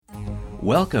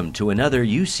Welcome to another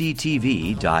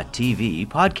UCTV.tv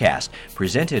podcast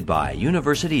presented by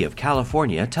University of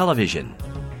California Television.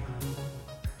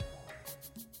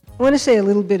 I want to say a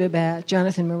little bit about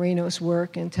Jonathan Moreno's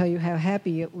work and tell you how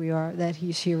happy we are that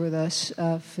he's here with us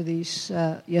for these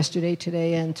yesterday,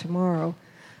 today, and tomorrow.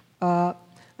 I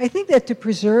think that to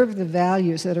preserve the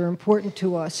values that are important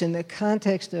to us in the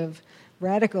context of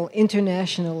radical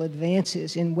international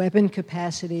advances in weapon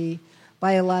capacity,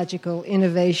 biological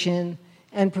innovation,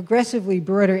 and progressively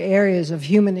broader areas of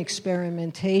human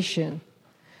experimentation,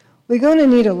 we're going to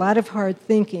need a lot of hard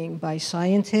thinking by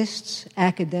scientists,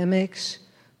 academics,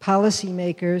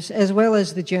 policymakers, as well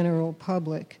as the general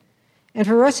public. And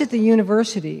for us at the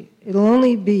university, it'll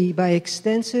only be by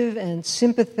extensive and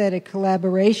sympathetic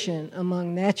collaboration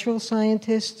among natural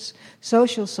scientists,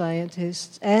 social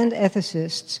scientists, and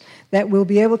ethicists that we'll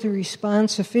be able to respond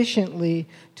sufficiently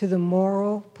to the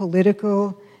moral,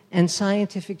 political, and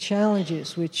scientific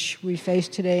challenges which we face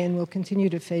today and will continue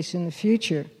to face in the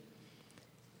future.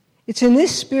 It's in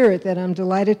this spirit that I'm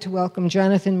delighted to welcome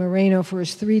Jonathan Moreno for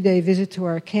his 3-day visit to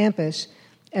our campus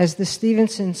as the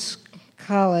Stevenson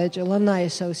College Alumni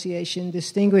Association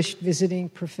Distinguished Visiting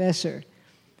Professor.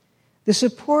 The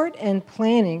support and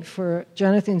planning for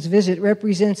Jonathan's visit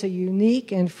represents a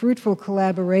unique and fruitful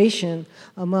collaboration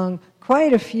among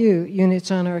quite a few units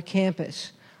on our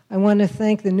campus. I want to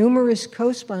thank the numerous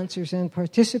co-sponsors and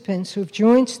participants who have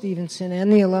joined Stevenson and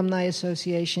the Alumni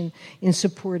Association in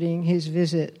supporting his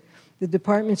visit. The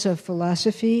Departments of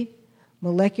Philosophy,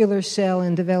 Molecular Cell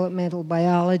and Developmental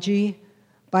Biology,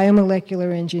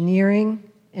 Biomolecular Engineering,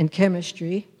 and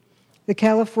Chemistry, the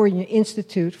California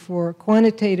Institute for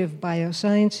Quantitative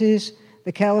Biosciences,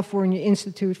 the California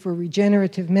Institute for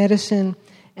Regenerative Medicine,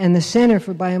 and the Center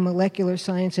for Biomolecular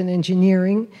Science and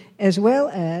Engineering, as well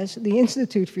as the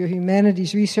Institute for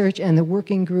Humanities Research and the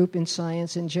Working Group in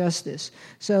Science and Justice.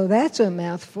 So that's a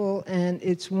mouthful, and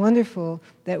it's wonderful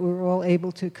that we're all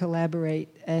able to collaborate,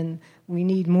 and we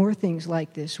need more things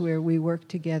like this where we work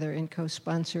together and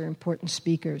co-sponsor important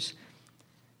speakers.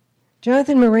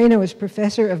 Jonathan Moreno is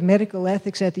professor of medical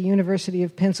ethics at the University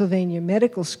of Pennsylvania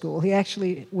Medical School. He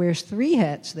actually wears 3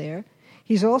 hats there.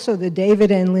 He's also the David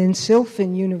and Lynn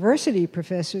Silfen University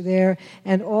professor there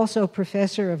and also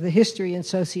professor of the history and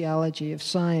sociology of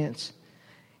science.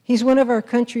 He's one of our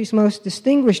country's most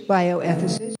distinguished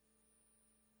bioethicists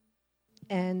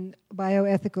and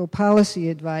bioethical policy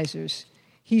advisors.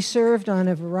 He served on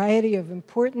a variety of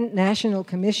important national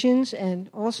commissions and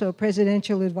also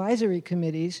presidential advisory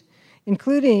committees,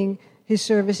 including his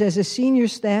service as a senior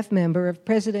staff member of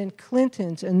President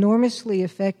Clinton's enormously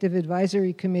effective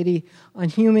advisory committee on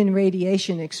human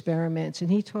radiation experiments, and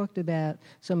he talked about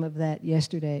some of that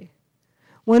yesterday.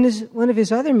 One of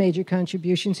his other major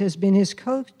contributions has been his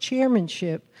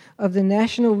co-chairmanship of the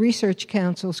National Research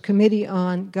Council's Committee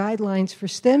on Guidelines for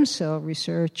Stem Cell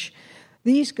Research.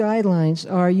 These guidelines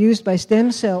are used by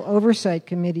stem cell oversight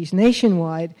committees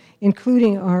nationwide,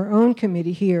 including our own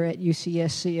committee here at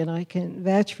UCSC, and I can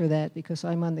vouch for that because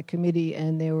I'm on the committee,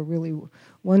 and they were really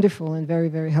wonderful and very,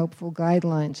 very helpful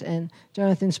guidelines. And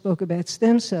Jonathan spoke about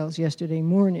stem cells yesterday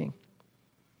morning.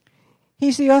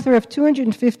 He's the author of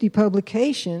 250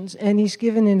 publications, and he's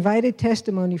given invited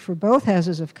testimony for both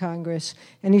houses of Congress,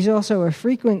 and he's also a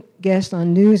frequent guest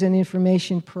on news and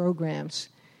information programs.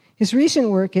 His recent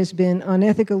work has been on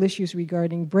ethical issues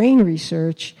regarding brain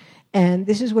research, and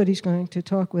this is what he's going to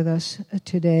talk with us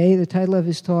today. The title of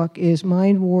his talk is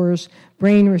Mind Wars,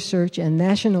 Brain Research, and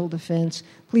National Defense.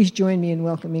 Please join me in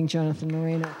welcoming Jonathan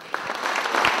Moreno.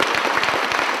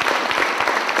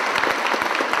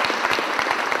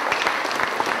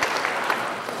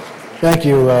 Thank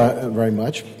you very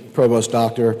much, Provost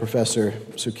Dr. Professor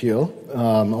Sukhil,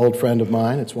 old friend of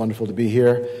mine. It's wonderful to be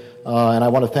here. And I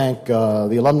want to thank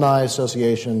the Alumni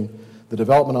Association, the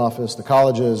Development Office, the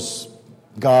colleges,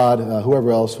 God, whoever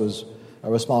else was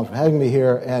responsible for having me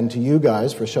here, and to you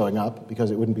guys for showing up, because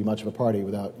it wouldn't be much of a party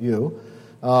without you.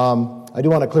 I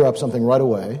do want to clear up something right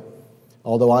away.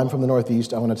 Although I'm from the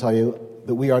Northeast, I want to tell you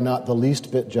that we are not the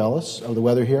least bit jealous of the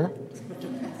weather here.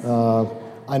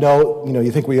 I know,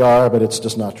 you think we are, but it's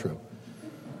just not true.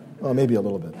 Well, maybe a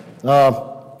little bit.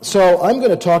 So I'm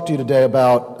going to talk to you today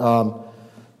about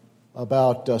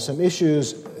some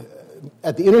issues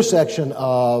at the intersection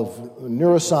of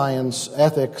neuroscience,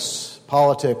 ethics,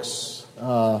 politics,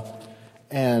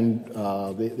 and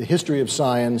the history of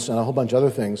science, and a whole bunch of other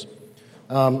things.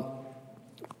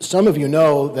 Some of you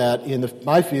know that in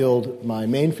my field, my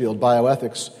main field,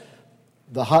 bioethics,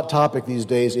 the hot topic these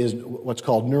days is what's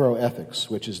called neuroethics,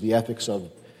 which is the ethics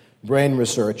of brain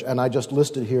research. And I just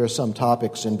listed here some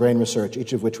topics in brain research,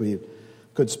 each of which we've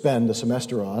could spend a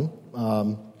semester on.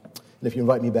 And if you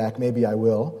invite me back, maybe I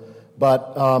will.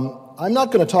 But I'm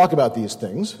not going to talk about these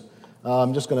things.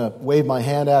 I'm just going to wave my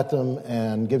hand at them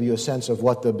and give you a sense of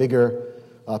what the bigger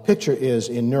picture is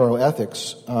in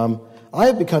neuroethics. I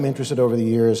have become interested over the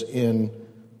years in...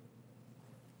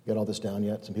 Got all this down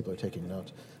yet? Some people are taking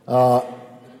notes.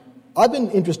 I've been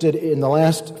interested in the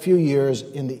last few years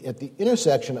at the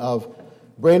intersection of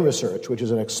brain research, which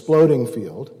is an exploding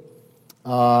field,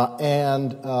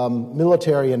 and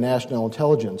military and national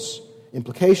intelligence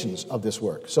implications of this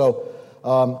work. So,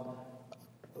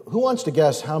 who wants to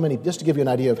guess how many, just to give you an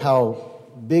idea of how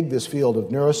big this field of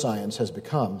neuroscience has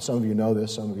become? Some of you know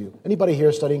this, some of you. Anybody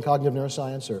here studying cognitive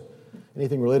neuroscience or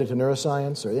anything related to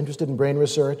neuroscience, or interested in brain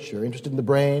research, or interested in the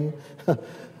brain? Good,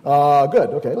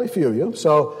 okay, a few of you.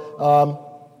 So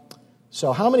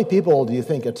how many people do you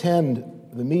think attend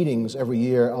the meetings every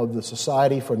year of the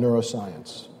Society for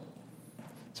Neuroscience?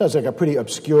 Sounds like a pretty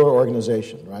obscure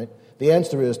organization, right? The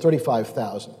answer is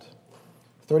 35,000.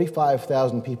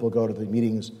 35,000 people go to the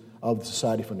meetings of the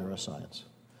Society for Neuroscience.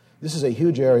 This is a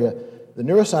huge area. The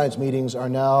neuroscience meetings are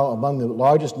now among the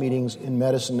largest meetings in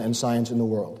medicine and science in the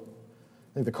world.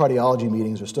 I think the cardiology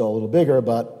meetings are still a little bigger,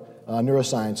 but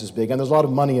neuroscience is big, and there's a lot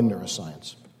of money in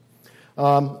neuroscience.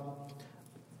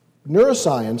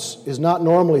 Neuroscience is not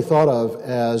normally thought of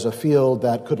as a field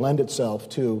that could lend itself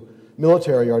to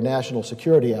military or national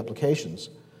security applications.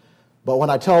 But when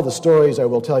I tell the stories I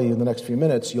will tell you in the next few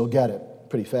minutes, you'll get it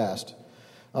pretty fast.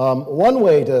 One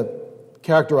way to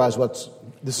characterize what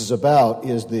this is about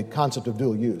is the concept of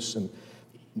dual use. And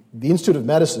the Institute of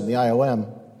Medicine, the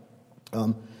IOM,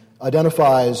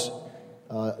 identifies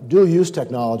dual-use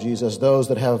technologies as those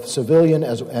that have civilian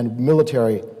and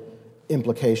military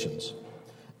implications.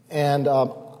 And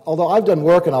although I've done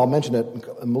work, and I'll mention it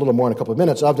a little more in a couple of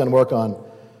minutes, I've done work on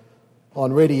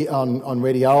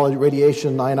radiology,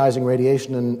 radiation, ionizing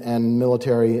radiation, and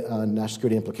military national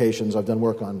security implications. I've done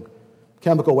work on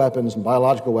chemical weapons and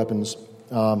biological weapons.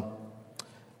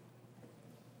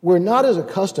 We're not as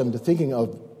accustomed to thinking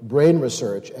of brain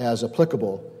research as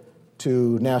applicable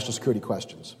to national security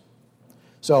questions.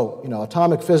 So,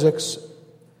 atomic physics,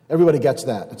 everybody gets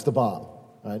that. It's the bomb,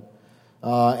 right?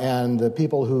 And the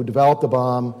people who developed the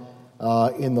bomb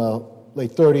in the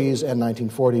late 30s and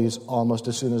 1940s, almost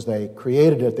as soon as they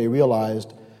created it, they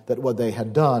realized that what they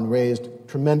had done raised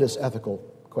tremendous ethical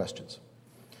questions.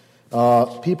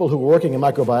 People who are working in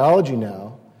microbiology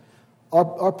now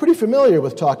are pretty familiar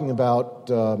with talking about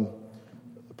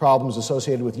problems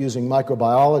associated with using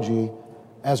microbiology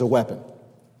as a weapon,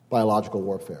 biological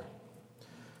warfare.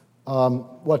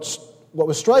 What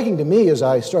was striking to me as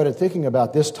I started thinking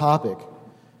about this topic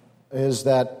is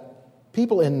that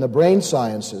people in the brain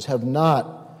sciences have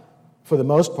not, for the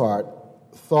most part,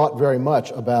 thought very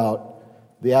much about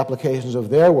the applications of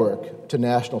their work to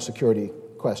national security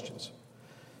questions.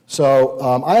 So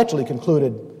I actually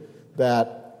concluded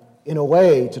that, in a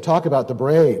way, to talk about the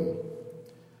brain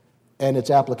and its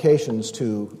applications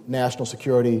to national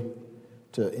security,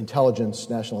 to intelligence,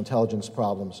 national intelligence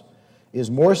problems, is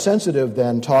more sensitive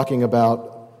than talking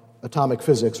about atomic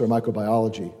physics or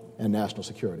microbiology and national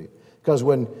security. Because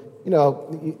when,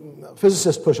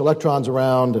 physicists push electrons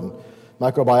around and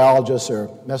microbiologists are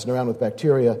messing around with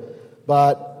bacteria,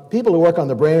 but people who work on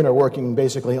the brain are working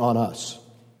basically on us.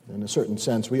 In a certain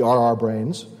sense, we are our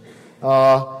brains.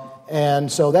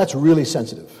 And so that's really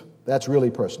sensitive. That's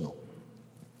really personal.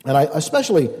 And I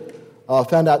especially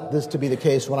found out this to be the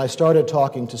case when I started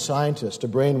talking to scientists, to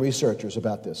brain researchers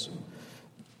about this.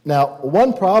 Now,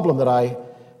 one problem that I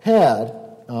had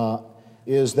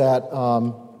is that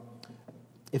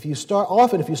if you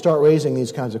start raising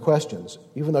these kinds of questions,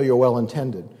 even though you're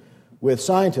well-intended, with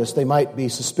scientists, they might be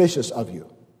suspicious of you.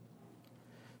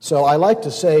 So I like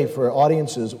to say for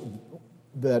audiences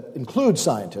that include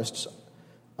scientists,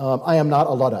 I am not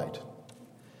a Luddite.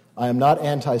 I am not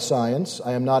anti-science.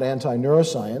 I am not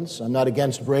anti-neuroscience. I'm not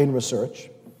against brain research.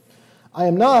 I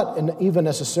am not even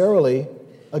necessarily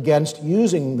against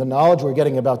using the knowledge we're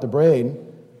getting about the brain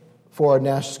for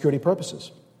national security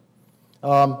purposes.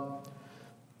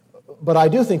 But I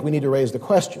do think we need to raise the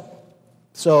question.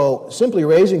 So simply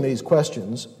raising these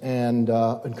questions and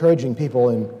encouraging people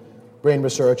in brain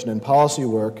research and in policy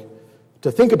work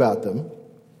to think about them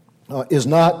is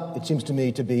not, it seems to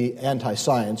me, to be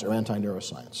anti-science or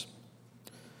anti-neuroscience.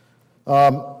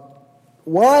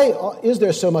 Why is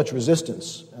there so much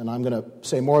resistance? And I'm going to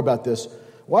say more about this.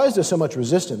 Why is there so much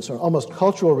resistance, or almost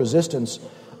cultural resistance,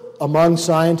 among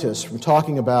scientists from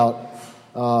talking about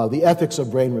the ethics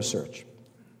of brain research?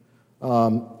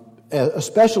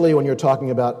 Especially when you're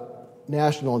talking about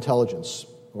national intelligence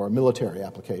or military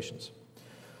applications.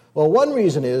 Well, one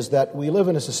reason is that we live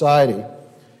in a society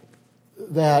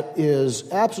that is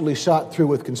absolutely shot through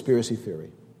with conspiracy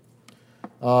theory.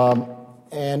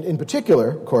 And in particular,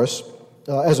 of course,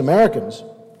 as Americans,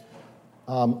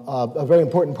 a very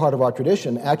important part of our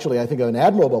tradition, actually I think an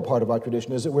admirable part of our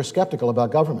tradition, is that we're skeptical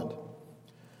about government.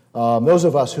 Those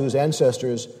of us whose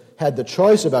ancestors had the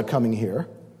choice about coming here,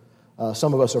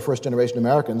 some of us are first-generation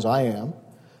Americans, I am,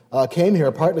 came here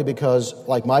partly because,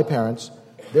 like my parents,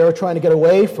 they were trying to get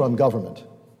away from government.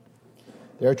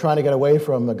 They were trying to get away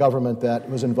from a government that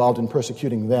was involved in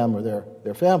persecuting them or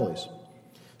their families.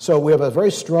 So we have a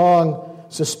very strong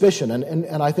suspicion,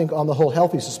 and I think on the whole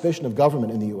healthy suspicion of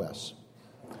government in the U.S.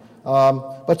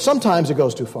 But sometimes it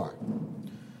goes too far.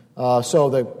 So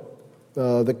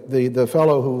the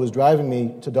fellow who was driving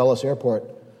me to Dulles Airport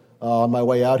on my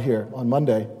way out here on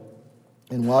Monday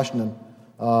in Washington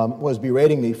was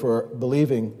berating me for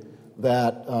believing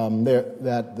that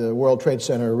that the World Trade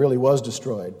Center really was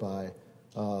destroyed by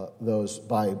those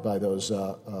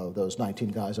 19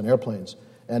 guys on airplanes,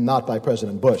 and not by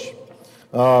President Bush.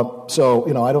 So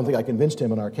I don't think I convinced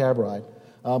him in our cab ride.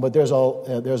 But there's a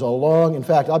long. In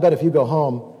fact, I'll bet if you go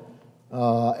home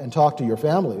and talk to your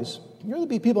families, there'll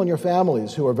be people in your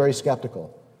families who are very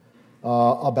skeptical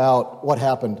about what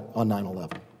happened on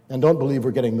 9/11 and don't believe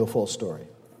we're getting the full story.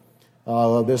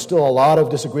 There's still a lot of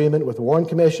disagreement with the Warren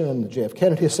Commission and the JF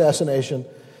Kennedy assassination.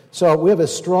 So we have a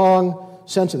strong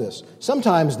sense of this.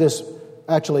 Sometimes this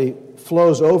actually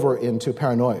flows over into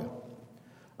paranoia.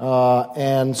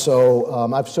 And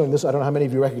so I've shown this. I don't know how many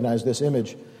of you recognize this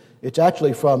image. It's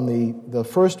actually from the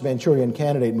first Manchurian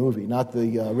Candidate movie, not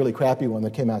the really crappy one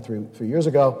that came out three years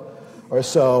ago or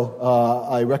so.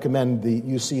 I recommend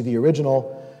you see the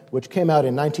original, which came out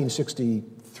in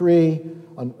 1963,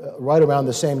 right around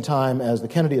the same time as the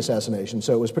Kennedy assassination,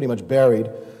 so it was pretty much buried.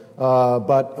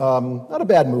 But not a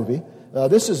bad movie.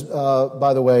 This is,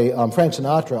 by the way, Frank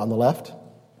Sinatra on the left.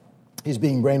 He's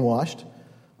being brainwashed,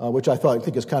 which I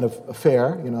think is kind of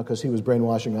fair, because he was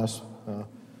brainwashing us,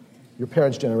 your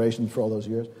parents' generation, for all those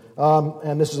years.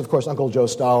 And this is, of course, Uncle Joe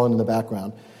Stalin in the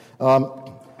background.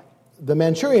 The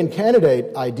Manchurian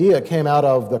Candidate idea came out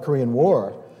of the Korean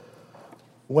War,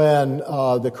 when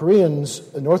the Koreans,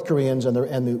 the North Koreans,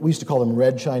 we used to call them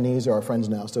Red Chinese. They're our friends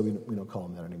now, so we don't call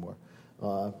them that anymore.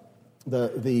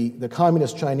 The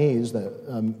communist Chinese, the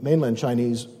mainland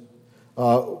Chinese,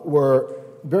 were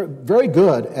very, very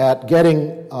good at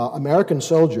getting American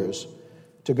soldiers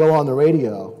to go on the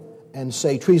radio and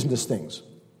say treasonous things.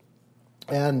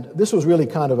 And this was really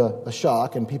kind of a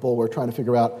shock, and people were trying to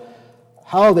figure out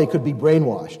how they could be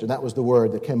brainwashed, and that was the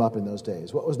word that came up in those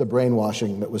days. What was the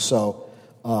brainwashing that was so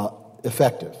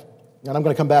effective? And I'm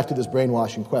going to come back to this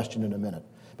brainwashing question in a minute.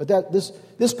 But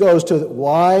this goes to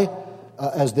why,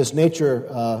 as this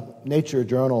Nature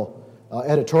journal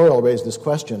editorial raised this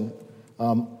question,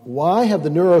 why have the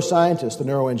neuroscientists, the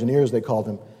neuroengineers they call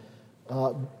them,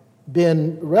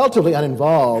 been relatively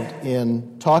uninvolved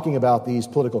in talking about these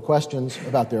political questions,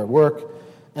 about their work?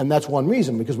 And that's one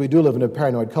reason, because we do live in a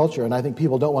paranoid culture, and I think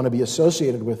people don't want to be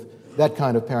associated with that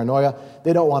kind of paranoia.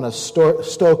 They don't want to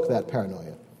stoke that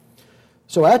paranoia.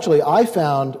 So actually, I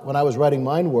found, when I was writing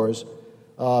Mind Wars,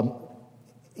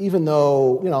 even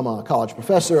though I'm a college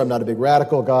professor, I'm not a big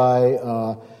radical guy,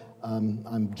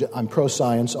 I'm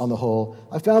pro-science on the whole,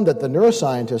 I found that the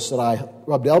neuroscientists that I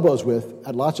rubbed elbows with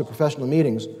at lots of professional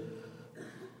meetings,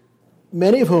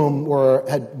 many of whom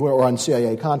were on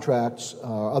CIA contracts,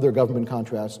 other government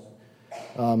contracts.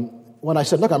 When I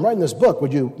said, look, I'm writing this book,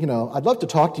 would you, I'd love to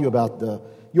talk to you about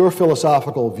your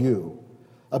philosophical view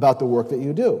about the work that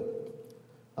you do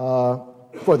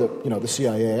for the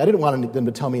CIA. I didn't want them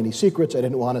to tell me any secrets. I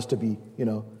didn't want us to be,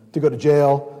 to go to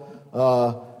jail.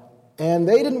 And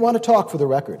they didn't want to talk for the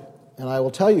record. And I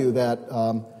will tell you that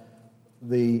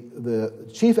the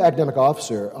chief academic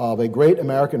officer of a great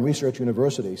American research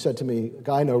university said to me, a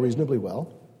guy I know reasonably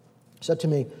well, said to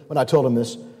me when I told him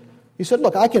this, he said,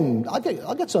 look,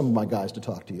 I'll get some of my guys to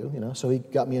talk to you, So he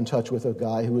got me in touch with a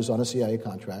guy who was on a CIA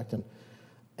contract,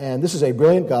 and this is a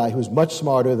brilliant guy who's much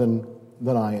smarter than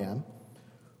I am,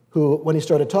 who, when he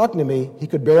started talking to me, he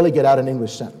could barely get out an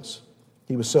English sentence.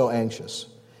 He was so anxious.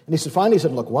 And finally he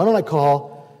said, look, why don't I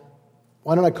call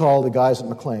the guys at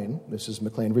McLean, this is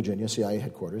McLean, Virginia, CIA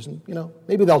headquarters, and,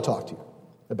 maybe they'll talk to you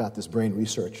about this brain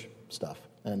research stuff.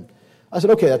 And I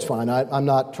said, okay, that's fine. I'm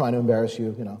not trying to embarrass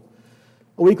you,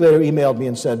 A week later, he emailed me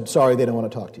and said, sorry, they don't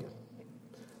want to talk to you.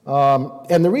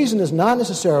 And the reason is not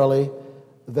necessarily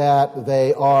that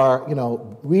they are,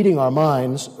 reading our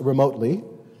minds remotely,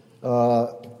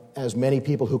 as many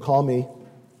people who call me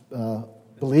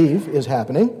believe is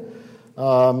happening.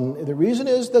 The reason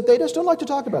is that they just don't like to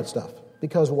talk about stuff.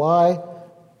 Because why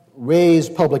raise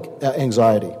public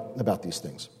anxiety about these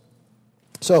things?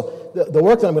 So the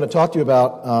work that I'm going to talk to you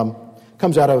about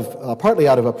comes out of partly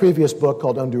out of a previous book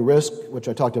called Undue Risk, which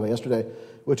I talked about yesterday,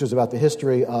 which is about the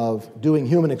history of doing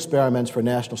human experiments for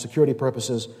national security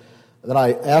purposes. Then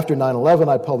after 9/11,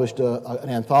 I published an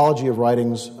anthology of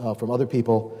writings from other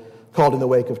people called In the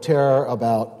Wake of Terror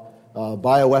about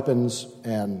bioweapons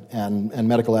and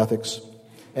medical ethics.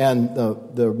 And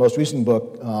the most recent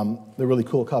book, the really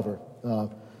cool cover,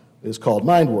 is called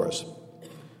Mind Wars.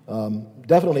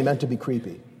 Definitely meant to be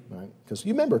creepy, right? Because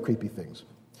you remember creepy things.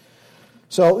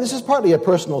 So this is partly a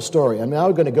personal story. I'm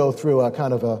now going to go through a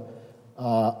kind of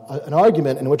an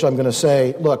argument in which I'm going to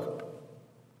say, look,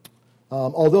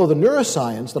 although the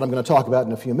neuroscience that I'm going to talk about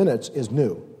in a few minutes is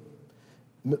new,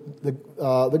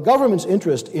 the government's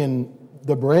interest in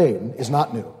the brain is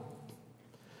not new.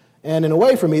 And in a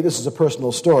way, for me, this is a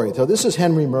personal story. So this is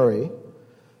Henry Murray.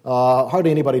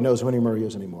 Hardly anybody knows who Henry Murray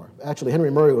is anymore. Actually,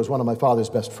 Henry Murray was one of my father's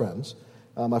best friends.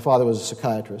 My father was a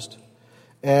psychiatrist.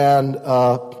 And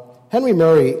Henry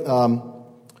Murray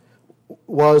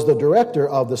was the director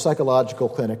of the psychological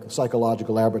clinic, the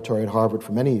psychological laboratory at Harvard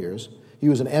for many years. He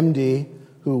was an MD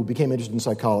who became interested in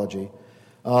psychology.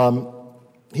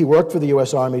 He worked for the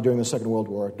U.S. Army during the Second World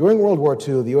War. During World War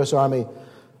II, the U.S. Army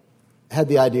had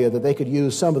the idea that they could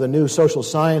use some of the new social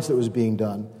science that was being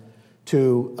done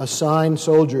to assign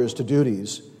soldiers to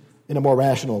duties in a more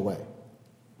rational way.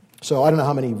 So I don't know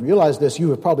how many realize this. You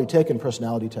have probably taken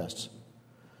personality tests.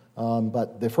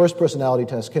 But the first personality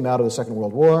tests came out of the Second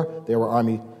World War. They were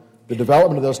Army. The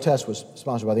development of those tests was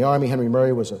sponsored by the Army. Henry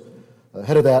Murray was a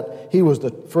head of that. He was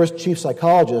the first chief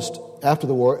psychologist after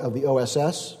the war of the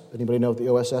OSS. Anybody know what the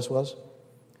OSS was?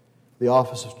 The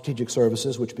Office of Strategic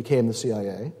Services, which became the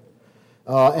CIA.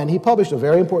 And he published a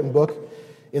very important book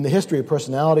in the history of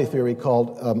personality theory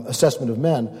called Assessment of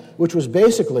Men, which was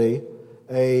basically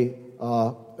a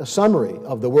summary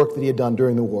of the work that he had done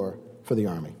during the war for the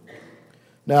Army.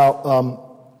 Now,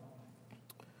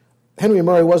 Henry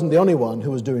Murray wasn't the only one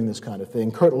who was doing this kind of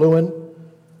thing. Kurt Lewin,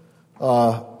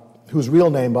 whose real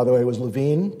name, by the way, was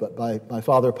Levine, but my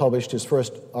father published his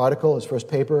first article, his first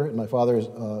paper in my father's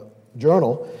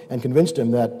journal, and convinced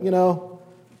him that,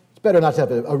 it's better not to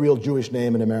have a real Jewish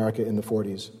name in America in the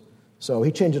 40s. So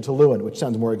he changed it to Lewin, which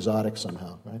sounds more exotic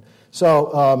somehow, right?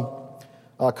 So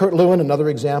Kurt Lewin, another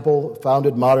example,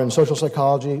 founded modern social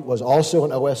psychology, was also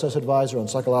an OSS advisor on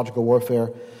psychological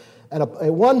warfare. And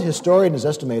one historian has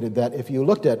estimated that if you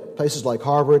looked at places like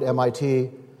Harvard, MIT,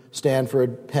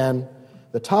 Stanford, Penn,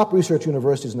 the top research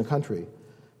universities in the country,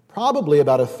 probably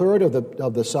about a third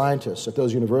of the scientists at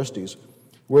those universities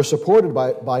were supported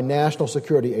by national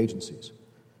security agencies.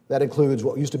 That includes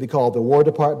what used to be called the War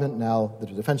Department, now the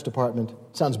Defense Department.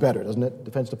 Sounds better, doesn't it?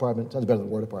 Defense Department sounds better than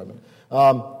the War Department.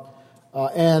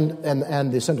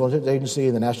 And the Central Intelligence Agency,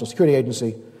 the National Security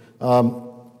Agency.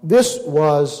 This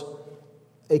was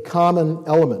a common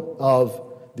element of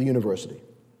the university.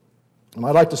 And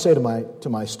I'd like to say to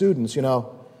my students,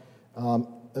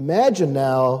 imagine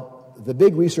now the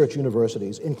big research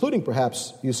universities, including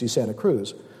perhaps UC Santa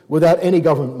Cruz, without any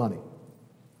government money.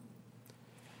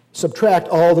 Subtract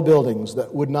all the buildings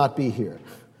that would not be here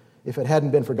if it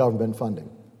hadn't been for government funding.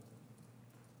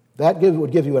 That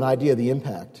would give you an idea of the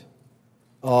impact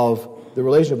of the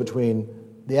relationship between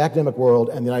the academic world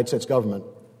and the United States government,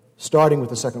 starting with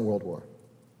the Second World War.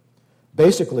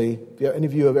 Basically, if any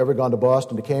of you have ever gone to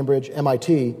Boston, to Cambridge,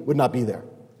 MIT would not be there.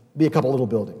 It'd be a couple little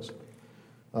buildings.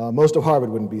 Most of Harvard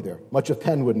wouldn't be there. Much of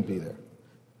Penn wouldn't be there.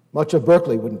 Much of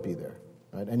Berkeley wouldn't be there.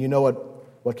 Right? And you know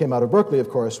what came out of Berkeley, of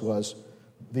course, was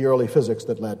the early physics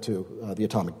that led to the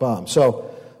atomic bomb.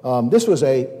 So this was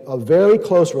a very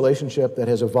close relationship that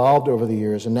has evolved over the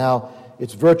years, and now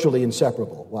it's virtually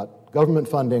inseparable. What government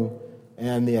funding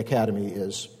and the academy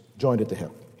is joined at the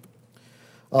hip.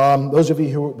 Those of you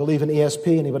who believe in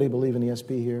ESP, anybody believe in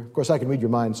ESP here? Of course, I can read your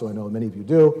mind, so I know many of you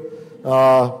do.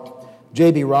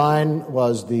 J.B. Rhine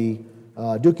was the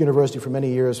Duke University for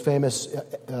many years famous.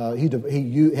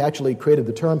 He actually created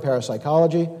the term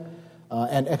parapsychology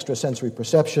and extrasensory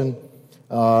perception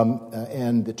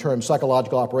and the term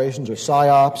psychological operations or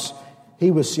PSYOPs.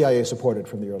 He was CIA supported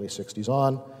from the early 60s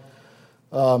on.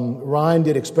 Rhine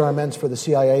did experiments for the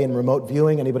CIA in remote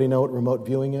viewing. Anybody know what remote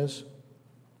viewing is?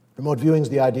 Remote viewing is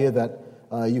the idea that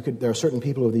there are certain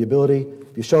people with the ability,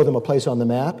 if you show them a place on the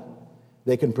map,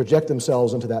 they can project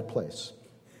themselves into that place,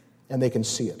 and they can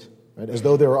see it, right, as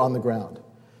though they were on the ground.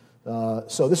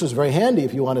 So this is very handy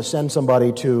if you want to send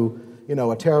somebody to,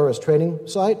 a terrorist training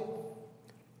site.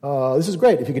 This is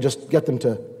great if you could just get them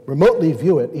to remotely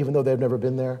view it, even though they've never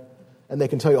been there, and they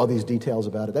can tell you all these details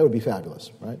about it. That would be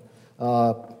fabulous, right?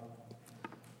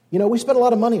 We spent a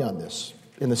lot of money on this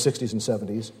in the 60s and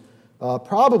 70s,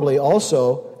 probably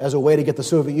also as a way to get the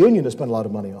Soviet Union to spend a lot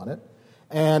of money on it.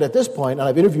 And at this point, and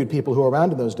I've interviewed people who were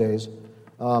around in those days,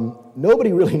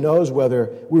 nobody really knows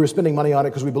whether we were spending money on it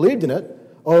because we believed in it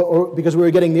or because we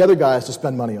were getting the other guys to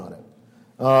spend money on it.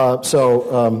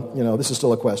 So this is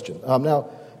still a question.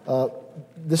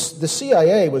 The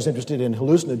CIA was interested in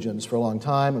hallucinogens for a long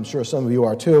time. I'm sure some of you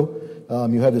are too.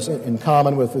 You have this in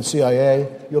common with the CIA.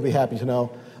 You'll be happy to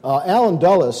know. Allen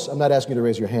Dulles, I'm not asking you to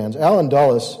raise your hands. Allen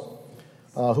Dulles,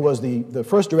 who was the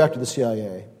first director of the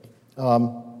CIA,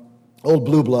 old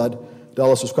blue blood.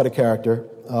 Dulles was quite a character.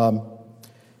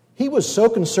 He was so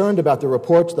concerned about the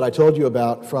reports that I told you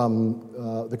about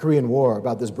from the Korean War,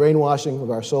 about this brainwashing of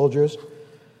our soldiers.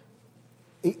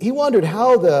 He wondered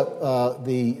how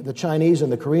the Chinese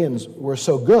and the Koreans were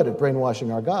so good at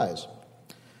brainwashing our guys,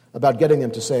 about getting them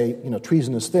to say,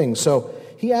 treasonous things. So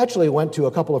he actually went to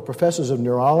a couple of professors of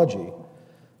neurology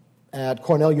at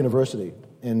Cornell University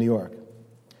in New York.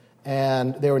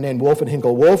 And they were named Wolf and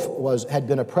Hinkle. Wolf had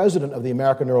been a president of the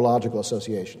American Neurological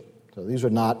Association. So these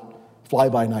were not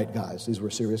fly-by-night guys. These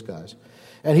were serious guys.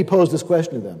 And he posed this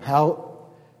question to them. How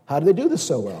do they do this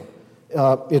so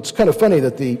well? It's kind of funny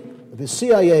that the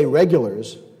CIA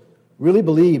regulars really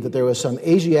believed that there was some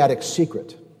Asiatic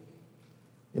secret.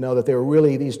 That they were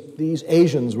really, these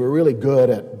Asians were really good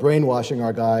at brainwashing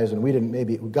our guys, and we didn't,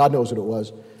 maybe, God knows what it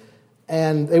was.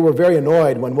 And they were very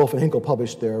annoyed when Wolf and Hinkle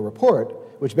published their report,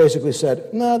 which basically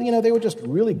said, no, they were just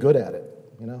really good at it.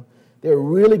 They were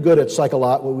really good at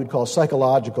what we'd call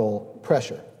psychological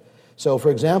pressure. So, for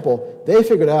example, they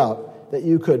figured out that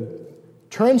you could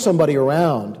turn somebody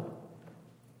around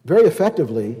very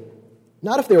effectively,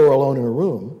 not if they were alone in a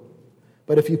room,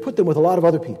 but if you put them with a lot of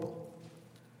other people.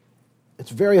 It's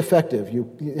very effective,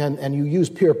 and you use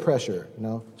peer pressure.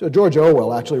 So George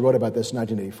Orwell actually wrote about this in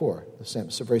 1984.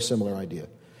 It's a very similar idea.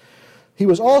 He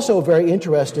was also very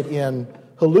interested in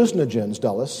hallucinogens,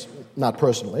 Dulles, not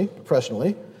personally,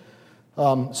 professionally.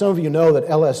 Some of you know that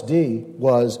LSD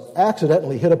was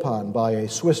accidentally hit upon by a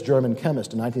Swiss-German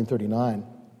chemist in 1939,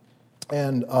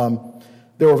 and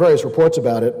there were various reports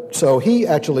about it. So he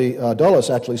actually,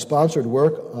 Dulles actually sponsored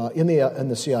work in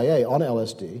the CIA on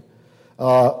LSD.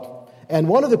 And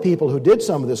one of the people who did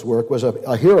some of this work was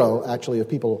a hero, actually, of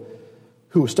people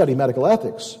who study medical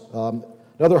ethics.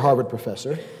 Another Harvard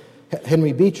professor,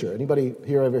 Henry Beecher. Anybody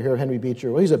here ever hear of Henry Beecher?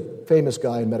 Well, he's a famous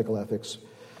guy in medical ethics.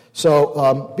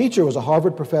 So Beecher was a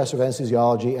Harvard professor of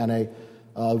anesthesiology and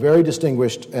a very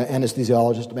distinguished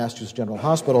anesthesiologist at Massachusetts General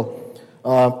Hospital.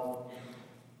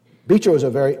 Beecher was a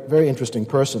very, very interesting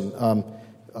person.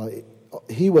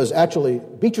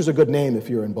 Beecher's a good name if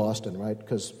you're in Boston, right?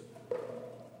 Because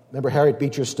remember Harriet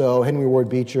Beecher Stowe, Henry Ward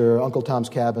Beecher, Uncle Tom's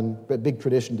Cabin, big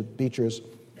tradition to Beechers.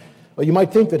 Well, you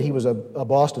might think that he was a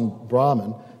Boston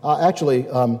Brahmin.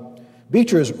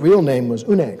 Beecher's real name was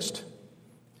Unangst,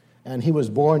 and he was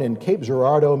born in Cape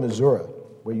Girardeau, Missouri,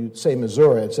 where you say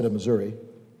Missouri instead of Missouri.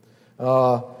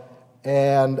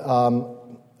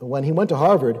 When he went to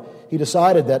Harvard, he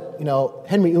decided that,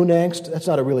 Henry Unangst, that's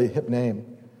not a really hip name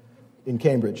in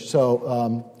Cambridge.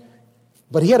 So,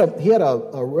 but he had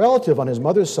a relative on his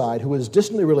mother's side who was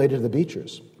distantly related to the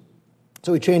Beechers.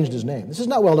 So he changed his name. This is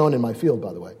not well known in my field,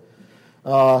 by the way.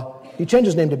 He changed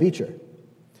his name to Beecher.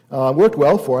 Worked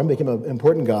well for him, became an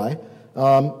important guy.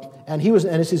 And he was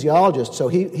an anesthesiologist, so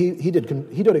he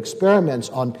did experiments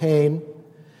on pain,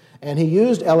 and he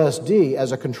used LSD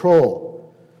as a control.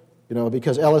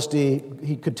 Because LSD,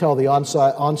 he could tell the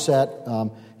onset.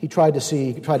 He tried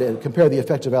to compare the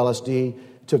effects of LSD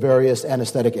to various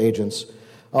anesthetic agents.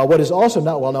 What is also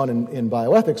not well known in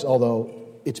bioethics, although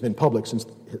it's been public since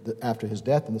after his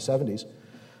death in the 70s,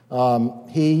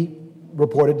 he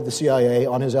reported to the CIA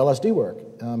on his LSD work.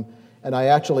 And I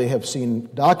actually have seen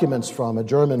documents from a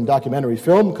German documentary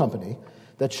film company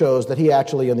that shows that he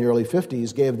actually, in the early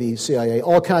 50s, gave the CIA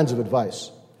all kinds of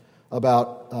advice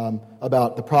about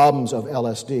the problems of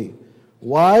LSD.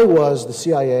 Why was the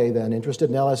CIA then interested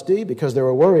in LSD? Because they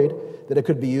were worried that it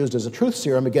could be used as a truth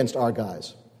serum against our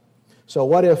guys. So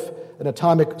what if an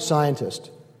atomic scientist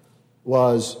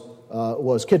was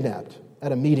kidnapped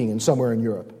at a meeting somewhere in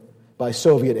Europe by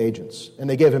Soviet agents, and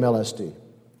they gave him LSD?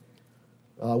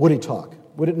 Would he talk?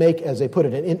 Would it make, as they put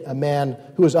it, a man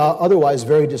who was otherwise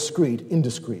very discreet,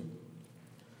 indiscreet?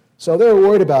 So they were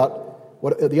worried about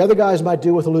what the other guys might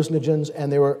do with hallucinogens,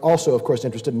 and they were also, of course,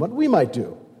 interested in what we might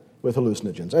do with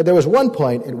hallucinogens. There was one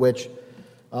point at which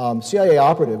CIA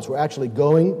operatives were actually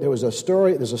going. There's a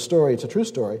story, it's a true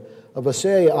story, of a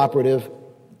CIA operative,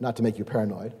 not to make you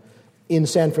paranoid, in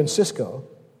San Francisco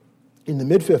in the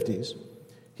mid-50s.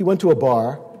 He went to a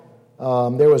bar.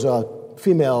 There was a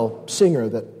female singer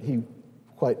that he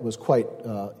was quite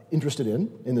interested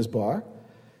in this bar.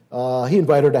 He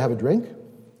invited her to have a drink,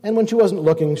 and when she wasn't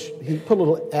looking, he put a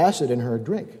little acid in her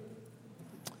drink.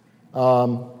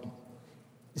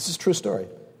 This is a true story.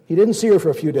 He didn't see her for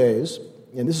a few days,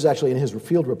 and this is actually in his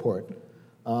field report.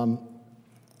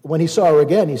 When he saw her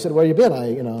again, he said, "Where you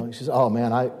been?" He says, "Oh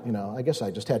man, I guess I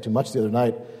just had too much the other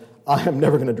night. I am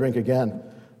never going to drink again."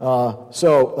 This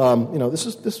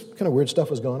kind of weird stuff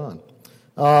was going on.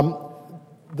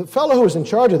 The fellow who was in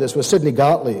charge of this was Sidney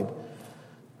Gottlieb.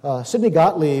 Sidney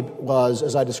Gottlieb was,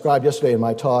 as I described yesterday in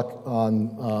my talk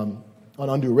on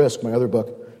Undue Risk, my other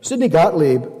book, Sidney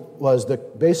Gottlieb was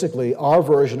basically our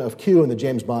version of Q in the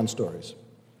James Bond stories.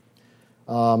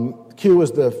 Q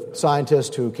was the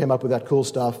scientist who came up with that cool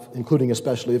stuff, including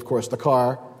especially, of course, the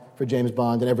car for James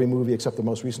Bond in every movie except the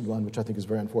most recent one, which I think is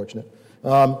very unfortunate. He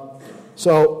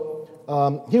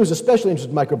was especially interested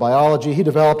in microbiology. He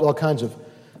developed all kinds of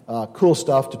cool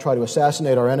stuff to try to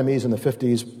assassinate our enemies in the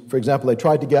 50s. For example, they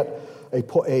tried to get a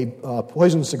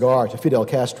poisoned cigar to Fidel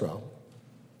Castro.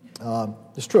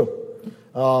 It's true,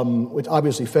 which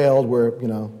obviously failed.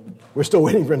 We're still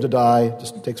waiting for him to die. It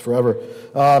just takes forever.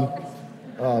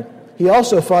 He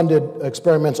also funded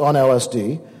experiments on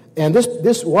LSD, and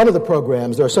this one of the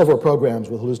programs. There are several programs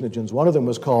with hallucinogens. One of them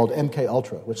was called MK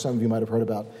Ultra, which some of you might have heard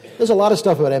about. There's a lot of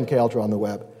stuff about MK Ultra on the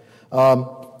web.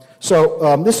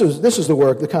 This is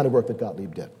the kind of work that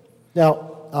Gottlieb did.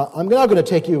 Now, I'm now going to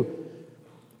take you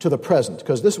to the present,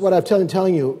 because what I'm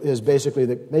telling you is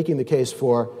basically making the case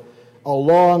for a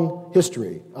long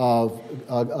history of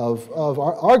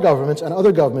our government's and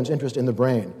other governments' interest in the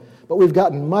brain. But we've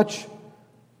gotten much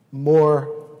more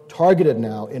targeted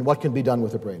now in what can be done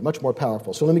with the brain, much more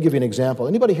powerful. So let me give you an example.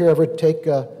 Anybody here ever take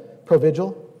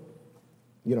Provigil?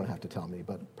 You don't have to tell me,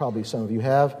 but probably some of you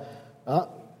have. There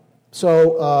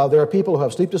are people who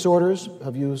have sleep disorders,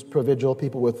 have used Provigil,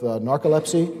 people with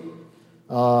narcolepsy.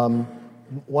 One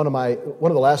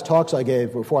of the last talks I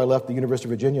gave before I left the University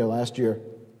of Virginia last year,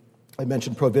 I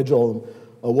mentioned Provigil.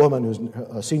 A woman who's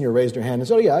a senior raised her hand and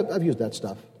said, "Oh yeah, I've used that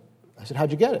stuff." I said,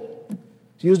 "How'd you get it?"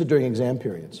 She used it during exam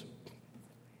periods.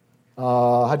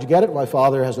 How'd you get it? My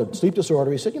father has a sleep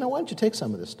disorder. He said, "Why don't you take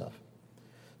some of this stuff?"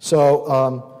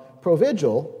 So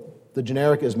Provigil, the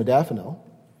generic is modafinil,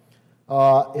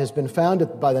 has been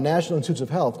found by the National Institutes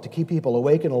of Health to keep people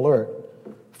awake and alert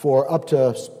for up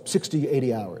to 60,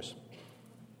 80 hours.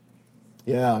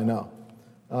 Yeah, I know.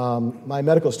 My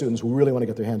medical students will really want to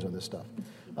get their hands on this stuff.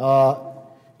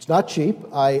 It's not cheap.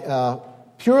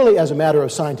 Purely as a matter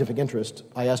of scientific interest,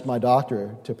 I asked my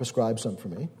doctor to prescribe some for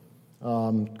me.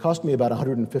 Cost me about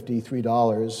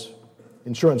 $153.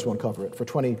 Insurance won't cover it, for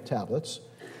 20 tablets.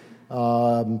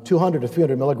 200 to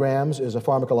 300 milligrams is a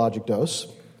pharmacologic dose.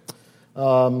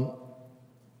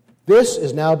 This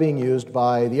is now being used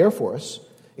by the Air Force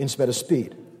instead of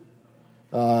speed,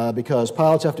 because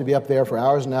pilots have to be up there for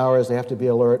hours and hours. They have to be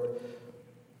alert.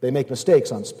 They make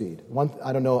mistakes on speed.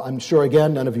 I don't know, I'm sure,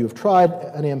 again, none of you have tried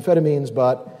any amphetamines,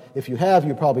 but if you have,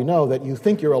 you probably know that you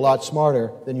think you're a lot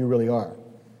smarter than you really are.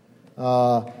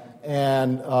 That's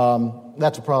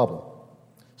a problem.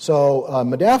 So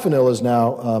modafinil is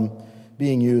now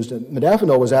being used. And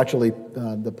modafinil was actually,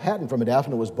 the patent for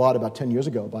modafinil was bought about 10 years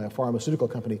ago by a pharmaceutical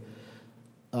company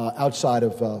outside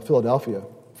of Philadelphia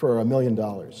for $1 million.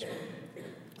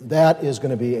 That is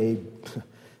going to be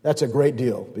that's a great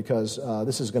deal, because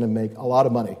this is going to make a lot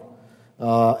of money.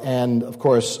 And, of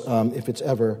course, if it's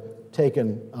ever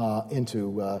taken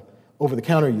into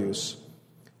over-the-counter use,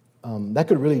 that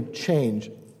could really change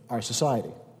our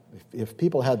society. If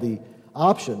people had the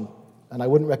option, and I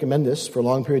wouldn't recommend this for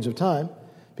long periods of time,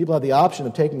 people had the option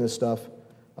of taking this stuff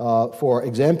for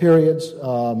exam periods,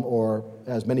 or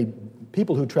as many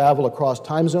people who travel across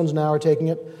time zones now are taking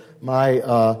it.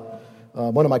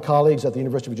 One of my colleagues at the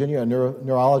University of Virginia, a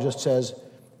neurologist, says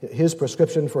his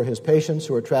prescription for his patients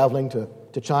who are traveling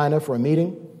to China for a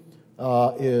meeting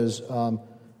is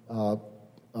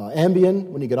Ambien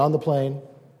when you get on the plane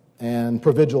and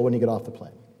Provigil when you get off the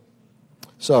plane.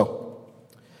 So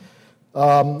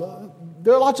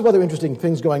there are lots of other interesting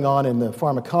things going on in the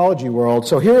pharmacology world.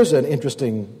 So here's an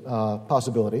interesting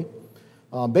possibility.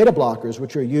 Beta blockers,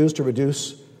 which are used to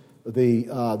reduce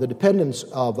the dependence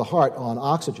of the heart on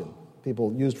oxygen,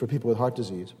 used for people with heart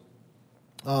disease.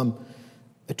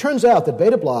 It turns out that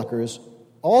beta blockers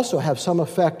also have some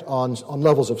effect on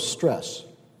levels of stress.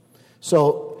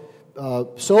 So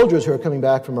soldiers who are coming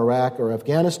back from Iraq or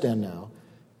Afghanistan now,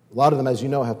 a lot of them, as you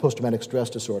know, have post-traumatic stress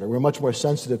disorder. We're much more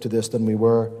sensitive to this than we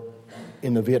were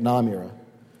in the Vietnam era.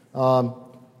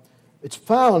 It's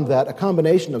found that a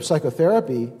combination of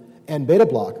psychotherapy and beta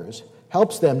blockers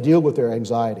helps them deal with their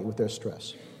anxiety, with their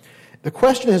stress. The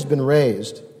question has been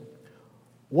raised,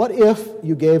 what if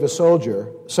you gave a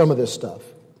soldier some of this stuff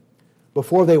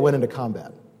before they went into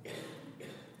combat?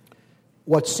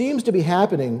 What seems to be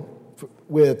happening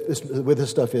with this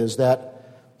stuff is that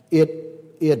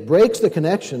it breaks the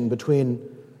connection between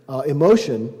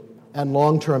emotion and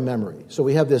long-term memory. So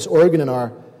we have this organ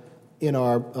in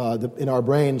our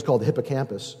brains called the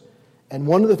hippocampus, and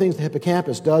one of the things the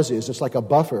hippocampus does is it's like a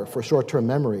buffer for short-term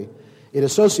memory. It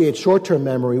associates short-term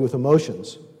memory with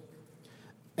emotions,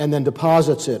 and then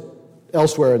deposits it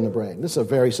elsewhere in the brain. This is a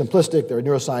very simplistic. There are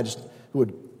neuroscientists who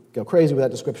would go crazy with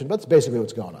that description, but that's basically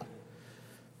what's going on.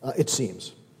 It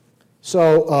seems.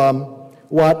 So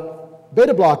what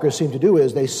beta blockers seem to do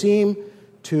is they seem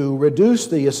to reduce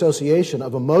the association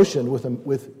of emotion with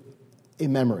a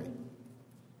memory.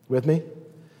 With me?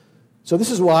 So this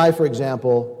is why, for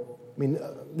example,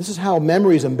 this is how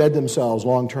memories embed themselves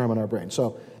long-term in our brain.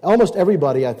 So almost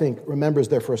everybody, I think, remembers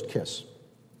their first kiss.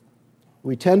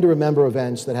 We tend to remember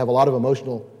events that have a lot of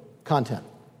emotional content.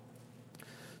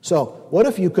 So what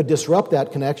if you could disrupt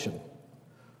that connection?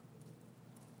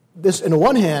 This, on the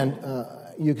one hand,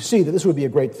 you can see that this would be a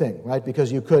great thing, right?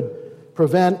 Because you could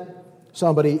prevent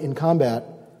somebody in combat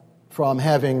from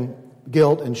having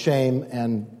guilt and shame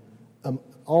and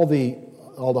all the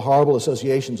horrible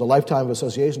associations, a lifetime of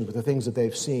associations with the things that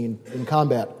they've seen in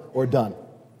combat or done.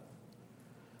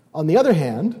 On the other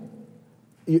hand,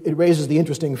 it raises the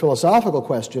interesting philosophical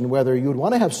question whether you would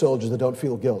want to have soldiers that don't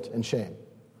feel guilt and shame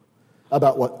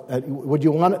about what. Would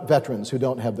you want veterans who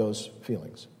don't have those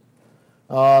feelings?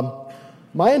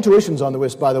 My intuitions on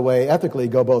this, by the way, ethically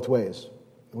go both ways.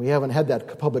 We haven't had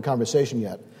that public conversation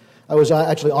yet. I was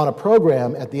actually on a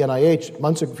program at the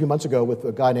NIH a few months ago with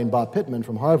a guy named Bob Pittman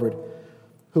from Harvard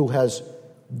who has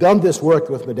done this work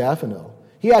with modafinil.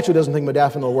 He actually doesn't think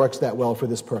modafinil works that well for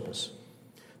this purpose,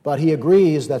 but he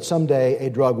agrees that someday a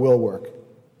drug will work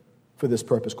for this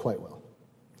purpose quite well.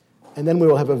 And then we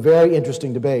will have a very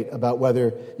interesting debate about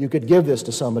whether you could give this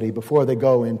to somebody before they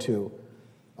go into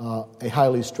a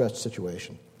highly stressed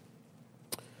situation.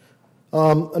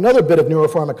 Another bit of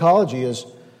neuropharmacology is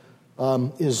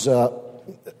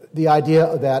the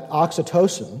idea that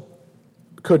oxytocin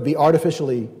could be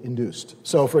artificially induced.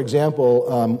 So, for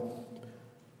example,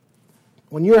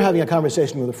 when you're having a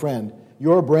conversation with a friend,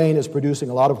 your brain is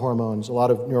producing a lot of hormones, a lot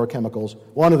of neurochemicals.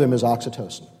 One of them is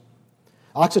oxytocin.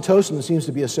 Oxytocin seems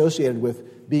to be associated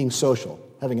with being social,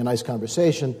 having a nice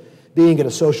conversation, being in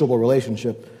a sociable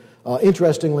relationship.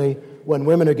 Interestingly, when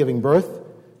women are giving birth,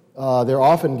 they're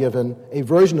often given a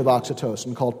version of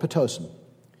oxytocin called Pitocin,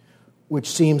 which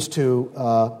seems to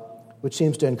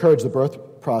encourage the birth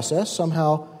process,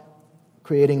 somehow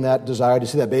creating that desire to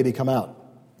see that baby come out.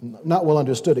 Not well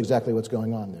understood exactly what's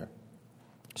going on there.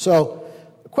 So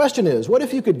the question is, what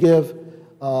if you could give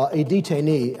a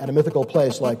detainee at a mythical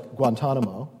place like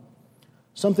Guantanamo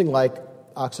something like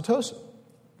oxytocin?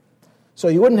 So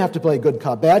you wouldn't have to play good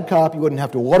cop, bad cop. You wouldn't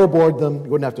have to waterboard them.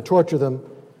 You wouldn't have to torture them.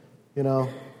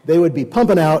 They would be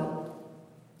pumping out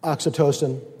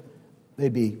oxytocin.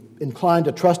 They'd be inclined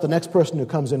to trust the next person who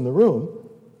comes in the room.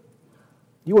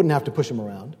 You wouldn't have to push them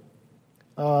around.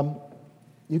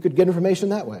 You could get information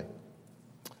that way.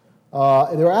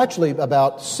 There are actually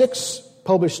about 6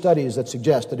 published studies that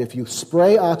suggest that if you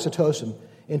spray oxytocin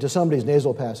into somebody's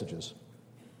nasal passages,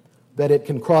 that it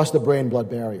can cross the brain-blood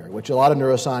barrier, which a lot of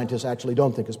neuroscientists actually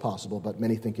don't think is possible, but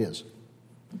many think is.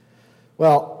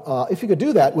 Well, if you could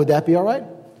do that, would that be all right?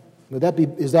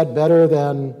 Is that better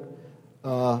than,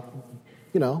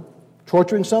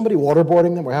 torturing somebody,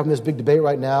 waterboarding them? We're having this big debate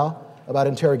right now about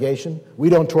interrogation. We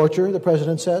don't torture, the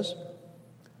president says.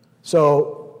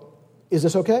 So, is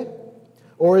this okay?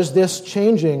 Or is this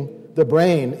changing the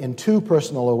brain in too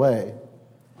personal a way,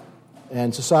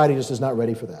 and society just is not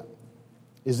ready for that?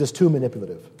 Is this too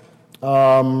manipulative?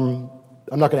 I'm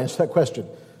not going to answer that question.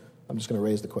 I'm just going to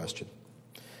raise the question.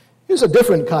 Here's a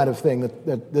different kind of thing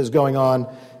that is going on,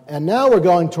 and now we're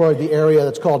going toward the area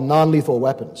that's called non-lethal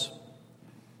weapons.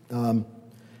 I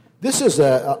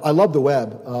love the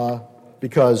web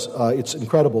because it's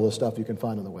incredible the stuff you can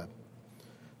find on the web.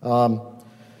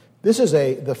 This is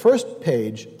the first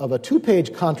page of a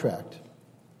 2-page contract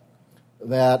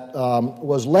that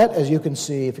was let, as you can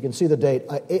see, if you can see the date,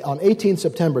 on 18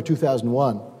 September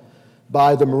 2001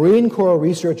 by the Marine Corps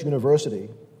Research University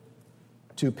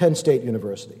to Penn State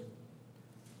University.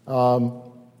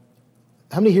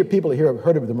 How many people here have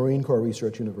heard of the Marine Corps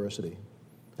Research University?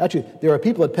 Actually, there are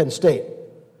people at Penn State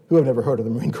who have never heard of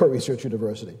the Marine Corps Research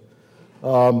University.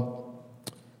 So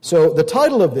the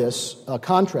title of this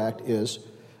contract is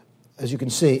as you can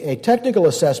see, a technical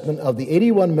assessment of the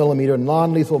 81 millimeter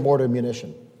non-lethal mortar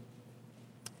munition.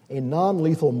 A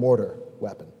non-lethal mortar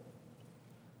weapon.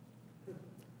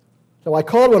 So I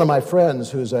called one of my friends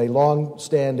who's a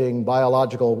long-standing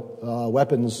biological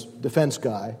weapons defense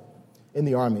guy in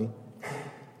the Army,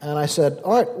 and I said,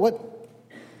 Art,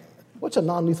 what's a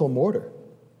non-lethal mortar?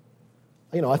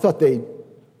 You know, I thought the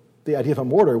idea of a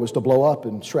mortar was to blow up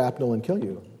and shrapnel and kill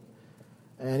you.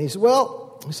 And he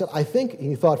said, I think,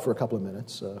 he thought for a couple of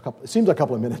minutes, it seems like a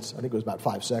couple of minutes, I think it was about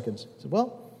 5 seconds. He said,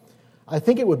 well, I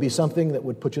think it would be something that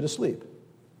would put you to sleep.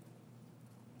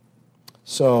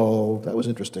 So that was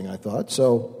interesting, I thought.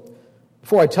 So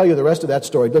before I tell you the rest of that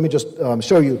story, let me just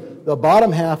show you the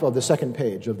bottom half of the second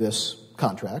page of this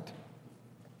contract,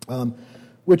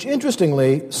 which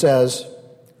interestingly says,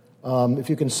 if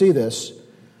you can see this,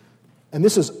 and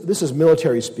this is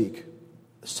military speak,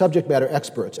 subject matter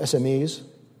experts, SMEs.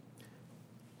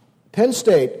 Penn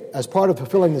State, as part of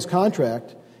fulfilling this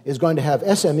contract, is going to have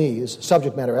SMEs,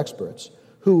 subject matter experts,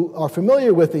 who are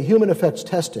familiar with the human effects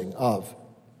testing of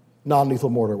non-lethal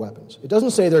mortar weapons. It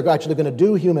doesn't say they're actually going to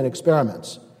do human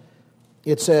experiments.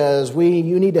 It says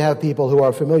you need to have people who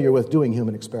are familiar with doing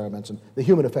human experiments and the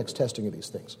human effects testing of these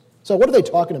things. So what are they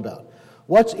talking about?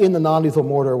 What's in the non-lethal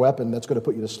mortar weapon that's going to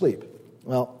put you to sleep?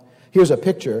 Well, here's a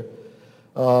picture.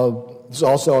 This is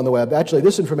also on the web. Actually,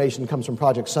 this information comes from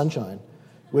Project Sunshine,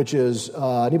 which is,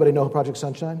 anybody know Project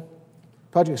Sunshine?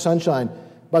 Project Sunshine,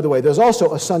 by the way, there's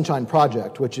also a Sunshine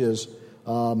Project, which is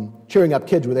cheering up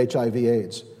kids with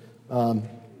HIV/AIDS.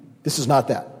 This is not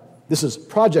that. This is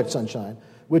Project Sunshine,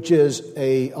 which is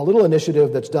a little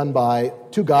initiative that's done by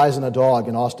two guys and a dog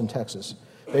in Austin, Texas.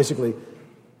 Basically,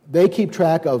 they keep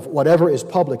track of whatever is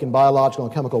public in biological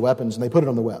and chemical weapons, and they put it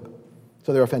on the web.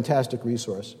 So they're a fantastic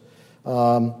resource.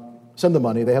 Send them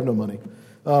money. They have no money.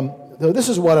 This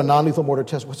is what a non-lethal mortar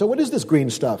test was. So what is this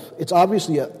green stuff? It's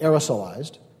obviously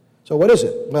aerosolized. So what is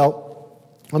it? Well,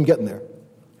 I'm getting there.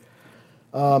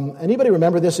 Anybody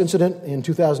remember this incident in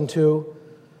 2002?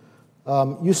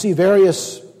 You see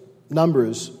various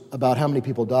numbers about how many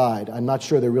people died. I'm not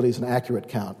sure there really is an accurate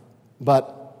count.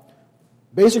 But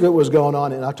basically what was going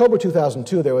on, in October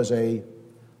 2002, there was a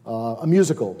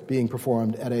musical being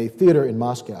performed at a theater in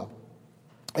Moscow.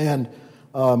 And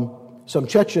some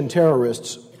Chechen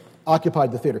terrorists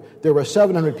occupied the theater. There were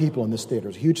 700 people in this theater. It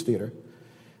was a huge theater.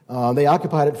 They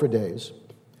occupied it for days.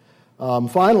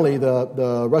 Finally,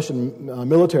 the Russian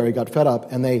military got fed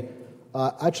up, and they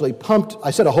actually pumped,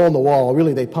 I said a hole in the wall,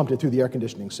 really they pumped it through the air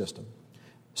conditioning system,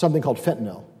 something called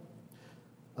fentanyl.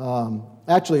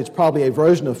 Actually, it's probably a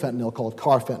version of fentanyl called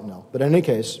carfentanil. But in any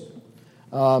case,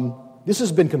 this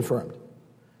has been confirmed.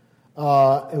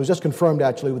 It was just confirmed,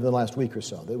 actually, within the last week or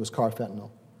so that it was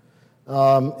carfentanil.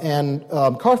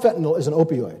 Carfentanil is an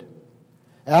opioid.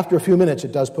 After a few minutes,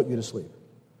 it does put you to sleep.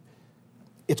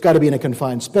 It's got to be in a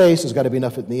confined space, there's got to be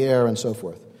enough in the air, and so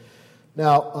forth.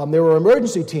 Now, there were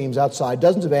emergency teams outside,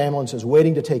 dozens of ambulances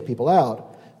waiting to take people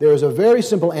out. There is a very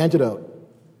simple antidote,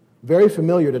 very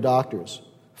familiar to doctors,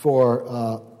 for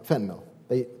fentanyl.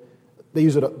 They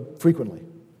use it frequently.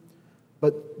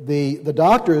 But the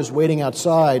doctors waiting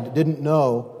outside didn't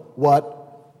know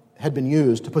what had been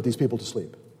used to put these people to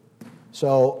sleep.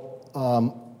 So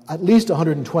at least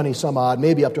 120 some odd,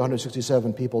 maybe up to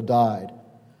 167 people died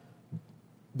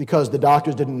because the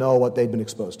doctors didn't know what they'd been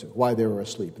exposed to, why they were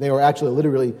asleep. They were actually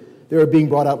literally, they were being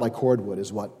brought out like cordwood,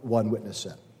 is what one witness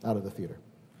said, out of the theater.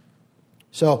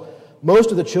 So most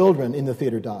of the children in the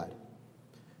theater died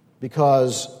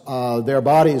because their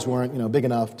bodies weren't, big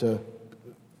enough to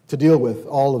deal with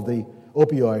all of the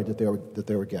opioid that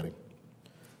they were getting.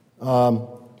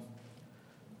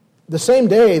 The same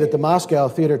day that the Moscow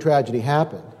theater tragedy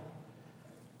happened,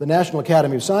 the National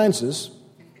Academy of Sciences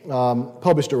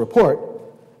published a report,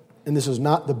 and this is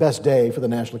not the best day for the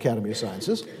National Academy of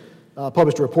Sciences,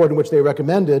 published a report in which they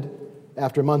recommended,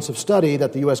 after months of study,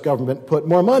 that the U.S. government put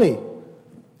more money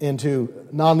into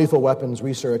non-lethal weapons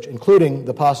research, including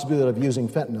the possibility of using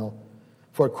fentanyl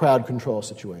for crowd control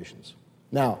situations.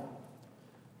 Now,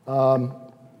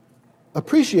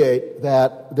 appreciate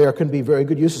that there can be very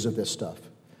good uses of this stuff.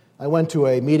 I went to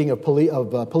a meeting of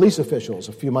police officials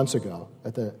a few months ago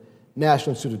at the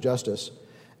National Institute of Justice,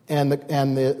 and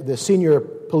the senior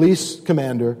police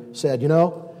commander said,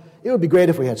 it would be great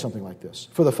if we had something like this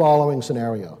for the following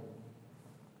scenario.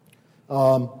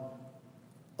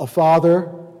 A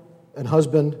father and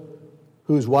husband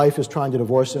whose wife is trying to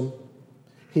divorce him,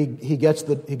 he gets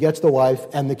the wife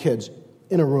and the kids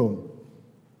in a room.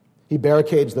 He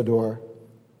barricades the door.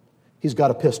 He's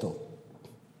got a pistol.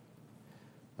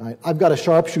 All right, I've got a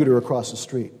sharpshooter across the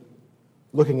street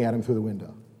looking at him through the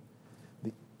window.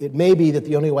 it may be that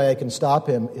the only way I can stop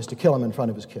him is to kill him in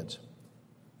front of his kids.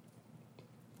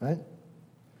 Right?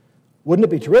 Wouldn't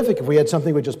it be terrific if we had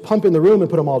something we would just pump in the room and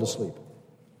put them all to sleep?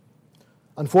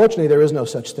 Unfortunately, there is no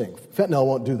such thing. Fentanyl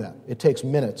won't do that. It takes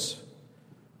minutes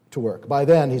to work. By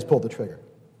then, he's pulled the trigger.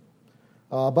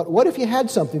 But what if you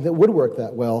had something that would work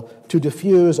that well to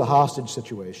diffuse a hostage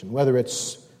situation, whether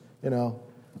it's,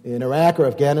 in Iraq or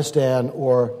Afghanistan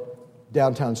or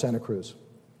downtown Santa Cruz?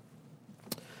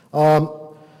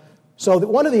 So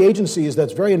one of the agencies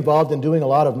that's very involved in doing a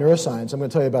lot of neuroscience, I'm going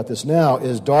to tell you about this now,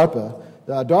 is DARPA.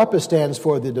 DARPA stands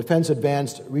for the Defense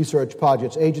Advanced Research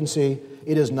Projects Agency.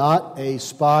 It is not a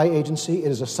spy agency.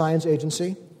 It is a science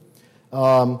agency.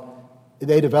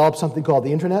 They developed something called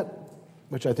the Internet,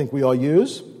 which I think we all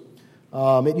use.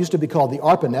 It used to be called the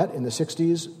ARPANET in the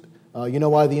 60s. You know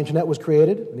why the Internet was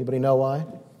created? Anybody know why?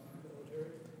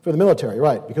 For the military,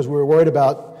 right, because we were worried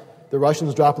about the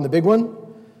Russians dropping the big one.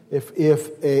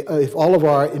 If all of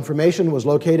our information was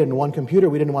located in one computer,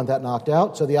 we didn't want that knocked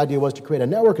out, so the idea was to create a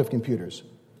network of computers.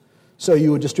 So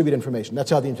you would distribute information. That's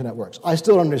how the Internet works. I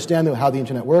still don't understand how the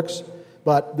Internet works,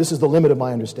 but this is the limit of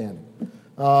my understanding.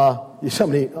 If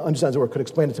somebody understands it or could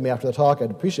explain it to me after the talk,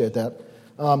 I'd appreciate that.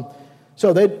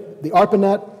 So the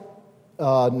ARPANET,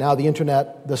 now the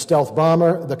Internet, the stealth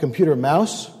bomber, the computer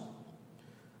mouse,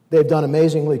 they've done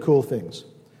amazingly cool things.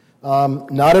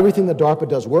 Not everything that DARPA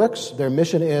does works. Their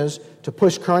mission is to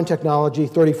push current technology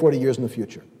 30, 40 years in the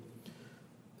future.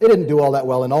 They didn't do all that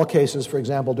well in all cases. For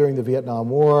example, during the Vietnam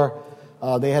War,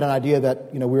 they had an idea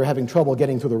that we were having trouble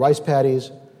getting through the rice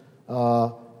paddies,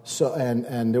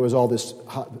 and there was all this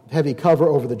heavy cover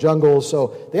over the jungles.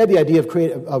 So they had the idea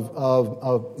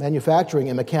of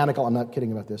manufacturing a mechanical. I'm not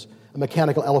kidding about this. A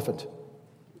mechanical elephant.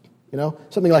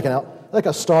 Something like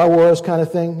a Star Wars kind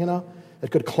of thing. That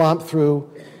could clomp through.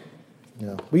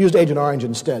 We used Agent Orange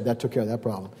instead. That took care of that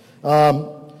problem.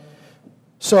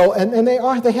 So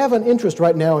they have an interest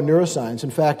right now in neuroscience.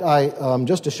 In fact,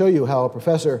 just to show you how a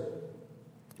professor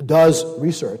does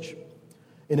research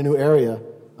in a new area,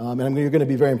 and you're going to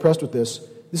be very impressed with this.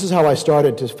 This is how I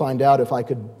started to find out if I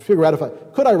could figure out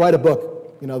could I write a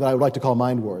book, that I would like to call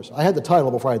Mind Wars. I had the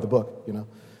title before I had the book,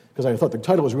 because I thought the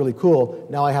title was really cool.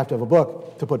 Now I have to have a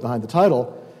book to put behind the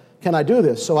title. Can I do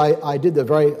this? So I did the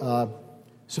very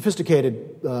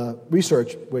sophisticated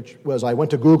research, which was I went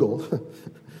to Google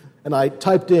and I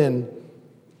typed in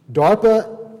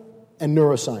DARPA and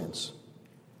neuroscience.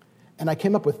 And I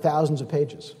came up with thousands of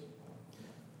pages.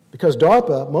 Because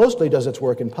DARPA mostly does its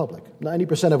work in public.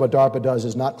 90% of what DARPA does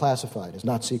is not classified, is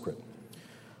not secret.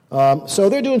 So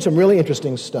they're doing some really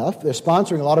interesting stuff. They're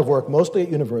sponsoring a lot of work, mostly at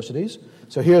universities.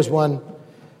 So here's an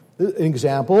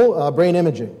example, brain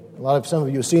imaging. Some of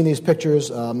you have seen these pictures.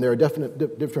 There are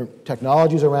different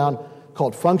technologies around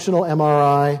called functional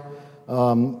MRI.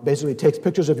 Basically, it takes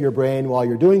pictures of your brain while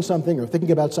you're doing something or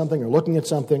thinking about something or looking at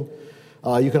something.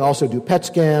 You can also do PET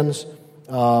scans.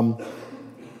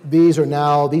 These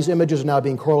images are now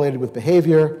being correlated with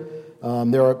behavior.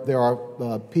 There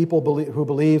are people who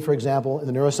believe, for example, in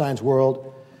the neuroscience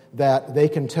world, that they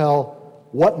can tell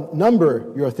what number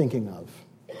you're thinking of.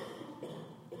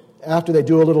 After they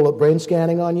do a little brain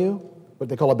scanning on you, what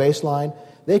they call a baseline,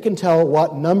 they can tell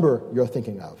what number you're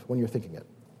thinking of when you're thinking it.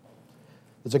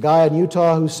 There's a guy in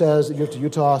Utah who says,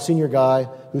 Utah senior guy,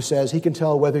 who says he can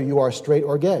tell whether you are straight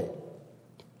or gay.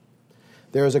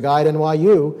 There's a guy at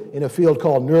NYU in a field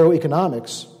called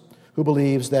neuroeconomics who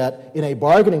believes that in a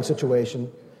bargaining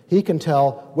situation, he can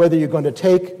tell whether you're going to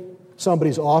take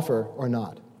somebody's offer or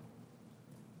not.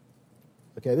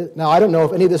 Okay. Now, I don't know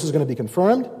if any of this is going to be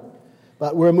confirmed,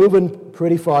 but we're moving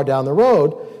pretty far down the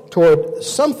road toward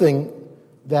something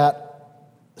that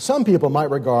some people might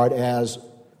regard as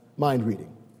mind reading.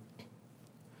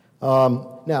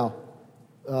 So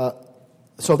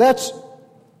that's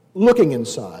looking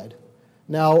inside.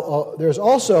 Now, there's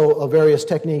also various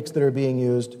techniques that are being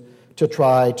used to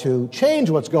try to change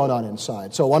what's going on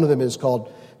inside. So one of them is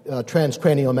called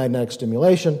transcranial magnetic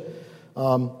stimulation.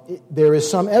 There is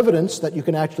some evidence that you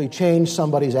can actually change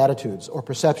somebody's attitudes or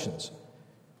perceptions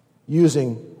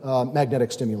using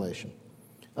magnetic stimulation.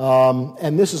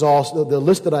 And this is also, the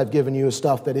list that I've given you is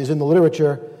stuff that is in the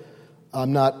literature.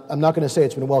 I'm not going to say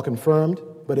it's been well confirmed,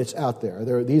 but it's out there.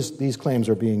 These claims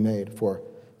are being made for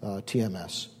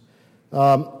TMS.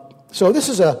 So this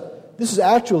is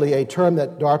actually a term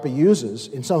that DARPA uses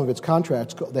in some of its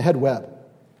contracts, called the head web.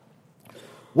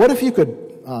 What if you could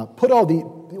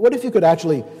what if you could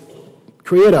actually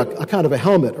create a kind of a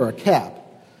helmet or a cap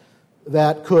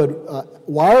that could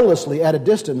wirelessly at a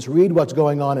distance read what's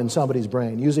going on in somebody's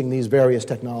brain using these various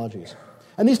technologies?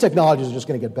 And these technologies are just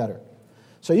going to get better.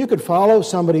 So you could follow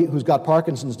somebody who's got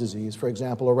Parkinson's disease, for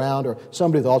example, around, or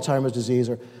somebody with Alzheimer's disease,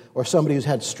 or somebody who's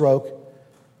had stroke,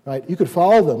 right? You could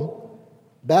follow them.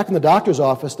 Back in the doctor's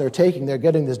office, they're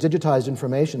getting this digitized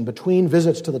information between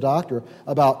visits to the doctor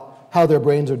about how their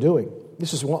brains are doing.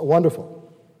 This is wonderful.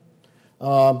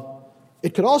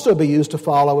 It could also be used to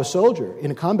follow a soldier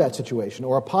in a combat situation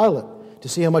or a pilot to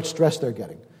see how much stress they're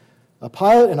getting. A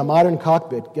pilot in a modern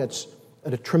cockpit gets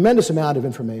a tremendous amount of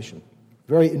information,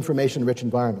 very information-rich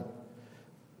environment.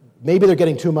 Maybe they're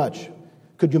getting too much.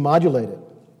 Could you modulate it?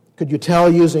 Could you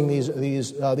tell using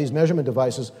these measurement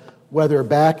devices whether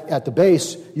back at the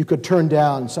base you could turn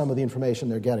down some of the information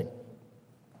they're getting?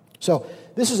 So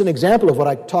this is an example of what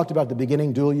I talked about at the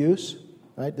beginning, dual use.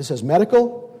 Right? This has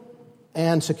medical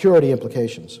and security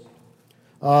implications.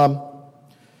 There's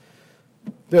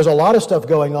a lot of stuff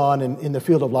going on in the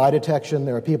field of lie detection.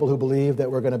 There are people who believe that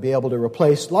we're going to be able to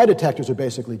replace... Lie detectors are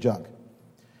basically junk.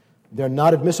 They're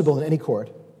not admissible in any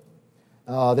court.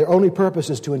 Their only purpose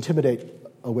is to intimidate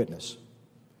a witness.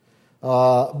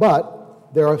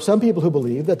 But there are some people who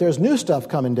believe that there's new stuff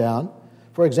coming down.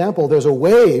 For example, there's a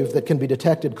wave that can be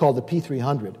detected called the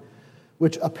P300,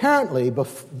 which apparently,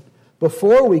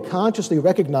 before we consciously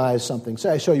recognize something,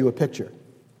 say I show you a picture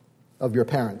of your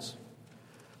parents,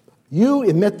 you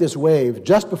emit this wave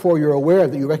just before you're aware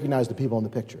that you recognize the people in the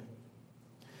picture.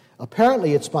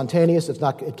 Apparently, it's spontaneous.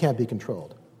 It can't be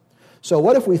controlled. So,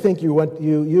 what if we think you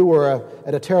were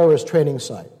at a terrorist training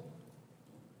site,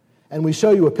 and we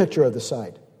show you a picture of the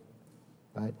site?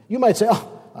 Right? You might say,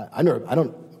 "Oh, I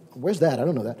don't. Where's that? I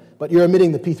don't know that." But you're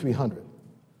emitting the P300.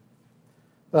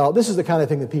 Well, this is the kind of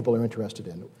thing that people are interested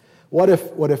in. What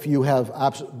if you have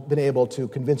been able to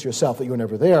convince yourself that you were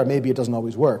never there? Maybe it doesn't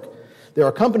always work. There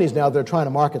are companies now that are trying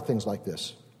to market things like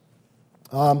this.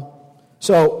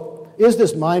 So, is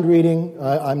this mind reading?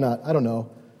 I don't know.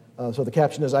 So the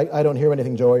caption is, I don't hear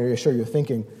anything, Joey. Are you sure you're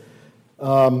thinking?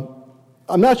 I'm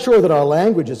not sure that our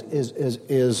language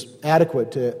is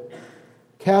adequate to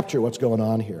capture what's going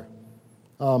on here.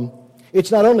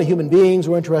 It's not only human beings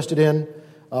we're interested in.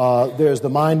 There's the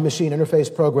mind-machine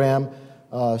interface program.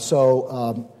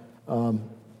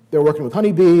 They're working with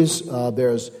honeybees.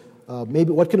 There's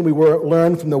maybe what can we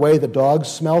learn from the way that dogs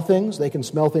smell things? They can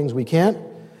smell things we can't.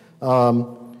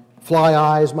 Fly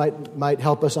eyes might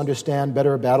help us understand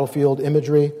better battlefield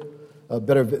imagery,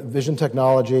 better vision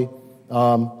technology,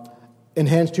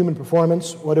 enhanced human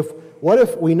performance. What if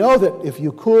we know that if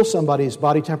you cool somebody's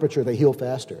body temperature, they heal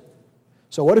faster?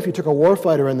 So what if you took a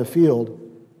warfighter in the field,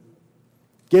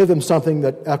 gave them something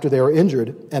that after they were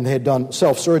injured and they had done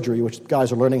self-surgery, which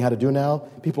guys are learning how to do now,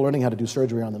 people are learning how to do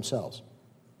surgery on themselves.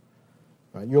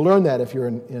 Right? You'll learn that if you're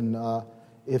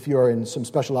in some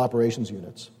special operations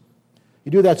units.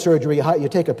 You do that surgery, you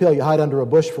take a pill, you hide under a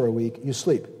bush for a week, you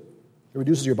sleep. It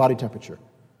reduces your body temperature.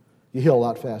 You heal a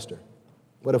lot faster.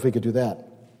 What if we could do that?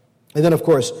 And then, of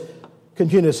course,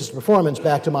 continuous assisted performance,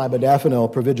 back to my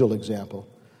modafinil Provigil example.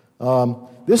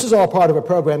 This is all part of a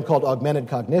program called Augmented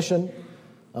Cognition.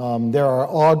 There are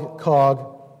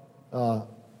AUG-COG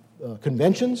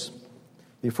conventions.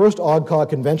 The first AUG-COG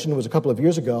convention was a couple of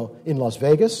years ago in Las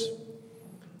Vegas,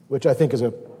 which I think is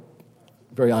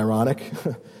very ironic.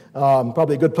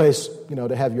 Probably a good place,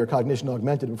 to have your cognition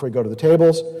augmented before you go to the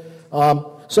tables.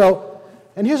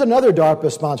 And here's another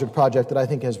DARPA-sponsored project that I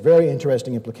think has very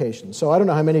interesting implications. So I don't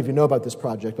know how many of you know about this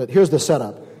project, but here's the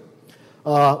setup.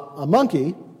 A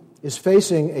monkey is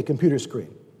facing a computer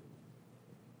screen.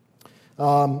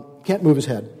 Can't move his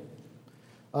head.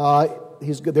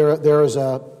 There is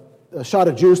a shot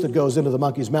of juice that goes into the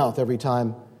monkey's mouth every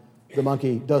time the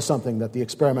monkey does something that the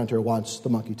experimenter wants the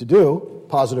monkey to do,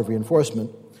 positive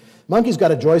reinforcement. Monkey's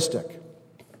got a joystick.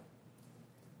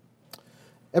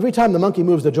 Every time the monkey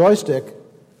moves the joystick,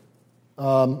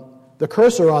 the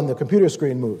cursor on the computer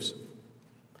screen moves.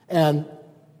 And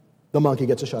the monkey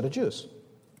gets a shot of juice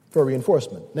for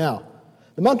reinforcement. Now,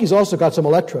 the monkey's also got some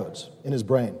electrodes in his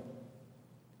brain.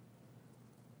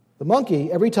 The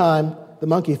monkey, every time the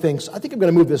monkey thinks, I think I'm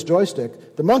going to move this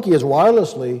joystick, the monkey is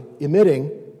wirelessly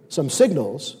emitting some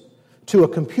signals to a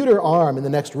computer arm in the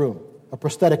next room, a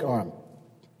prosthetic arm.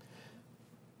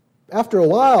 After a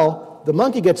while, the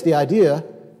monkey gets the idea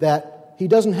that he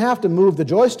doesn't have to move the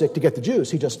joystick to get the juice.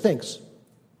 He just thinks,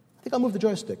 I think I'll move the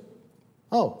joystick.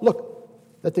 Oh, look,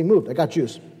 that thing moved. I got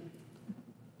juice.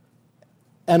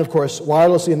 And of course,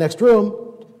 wirelessly in the next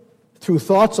room, through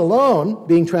thoughts alone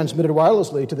being transmitted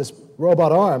wirelessly to this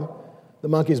robot arm, the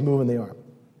monkey's moving the arm.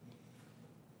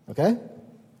 Okay?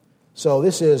 So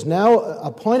this is now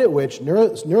a point at which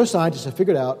neuroscientists have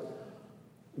figured out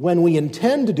when we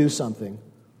intend to do something,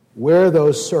 where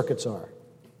those circuits are.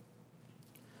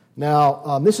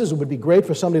 Now, this would be great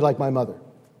for somebody like my mother.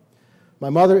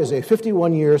 My mother is a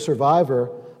 51-year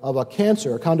survivor of a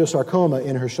cancer, a chondrosarcoma,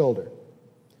 in her shoulder.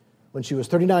 When she was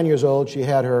 39 years old, she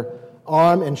had her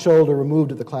arm and shoulder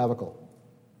removed at the clavicle.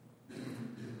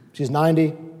 She's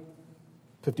 90,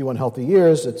 51 healthy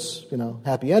years. It's,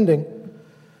 happy ending.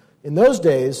 In those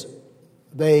days,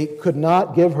 they could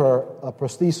not give her a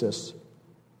prosthesis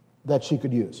that she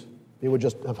could use. They would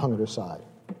just have hung at her side.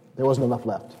 There wasn't enough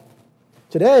left.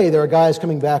 Today, there are guys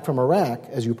coming back from Iraq,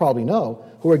 as you probably know,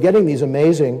 who are getting these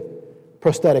amazing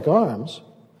prosthetic arms,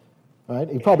 right?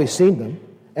 You've probably seen them,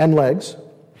 and legs.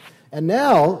 And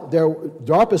now, their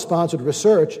DARPA-sponsored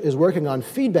research is working on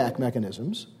feedback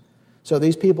mechanisms, so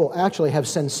these people actually have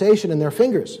sensation in their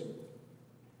fingers.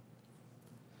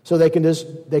 So they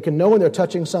can know when they're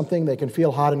touching something, they can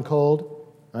feel hot and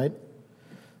cold, right?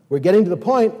 We're getting to the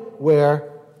point where,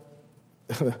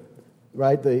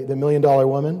 right, the $1 million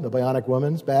woman, the bionic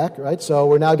woman's back, right? So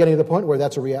we're now getting to the point where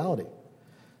that's a reality.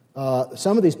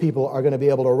 Some of these people are going to be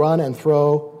able to run and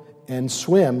throw and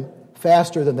swim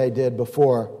faster than they did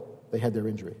before they had their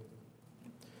injury.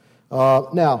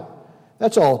 Now,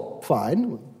 that's all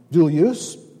fine. Dual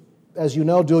use, as you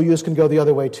know, dual use can go the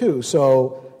other way too.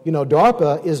 So,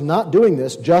 DARPA is not doing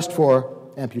this just for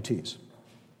amputees,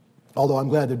 although I'm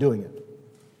glad they're doing it.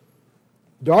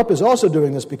 DARPA is also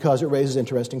doing this because it raises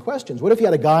interesting questions. What if you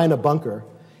had a guy in a bunker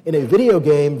in a video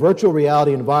game virtual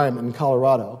reality environment in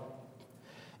Colorado,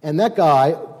 and that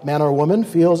guy, man or woman,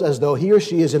 feels as though he or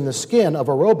she is in the skin of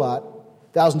a robot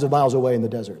thousands of miles away in the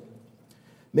desert?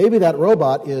 Maybe that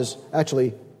robot is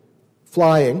actually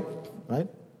flying, right,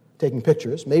 taking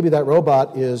pictures. Maybe that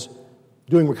robot is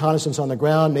doing reconnaissance on the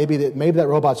ground. Maybe that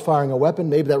robot's firing a weapon.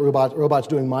 Maybe that robot's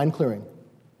doing mine clearing.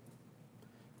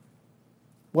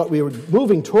 What we were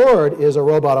moving toward is a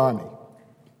robot army.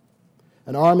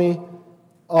 An army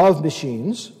of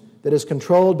machines that is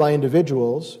controlled by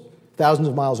individuals thousands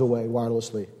of miles away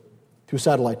wirelessly through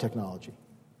satellite technology.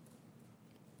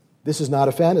 This is not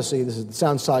a fantasy. It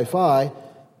sounds sci-fi.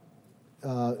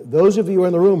 Those of you who are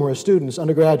in the room who are students,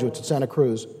 undergraduates at Santa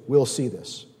Cruz, will see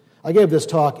this. I gave this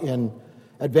talk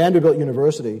at Vanderbilt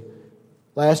University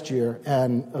last year,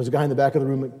 and there was a guy in the back of the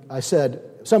room. I said,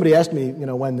 somebody asked me,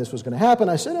 when this was going to happen.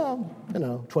 I said,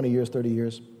 20 years, 30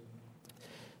 years.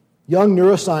 Young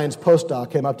neuroscience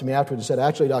postdoc came up to me afterwards and said,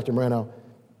 actually, Dr. Moreno,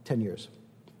 10 years.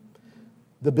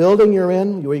 The building you're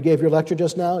in, where you gave your lecture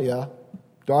just now, yeah,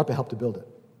 DARPA helped to build it.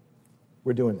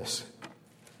 We're doing this.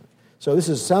 So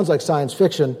this sounds like science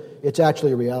fiction. It's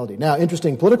actually a reality. Now,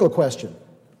 interesting political question.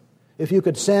 If you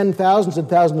could send thousands and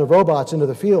thousands of robots into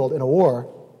the field in a war,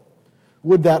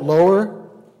 would that lower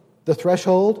the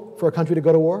threshold for a country to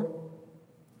go to war?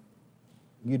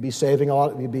 You'd be saving a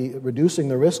lot. You'd be reducing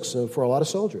the risks for a lot of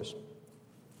soldiers.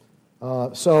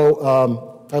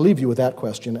 So I leave you with that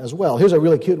question as well. Here's a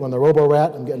really cute one, the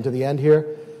Robo-Rat. I'm getting to the end here.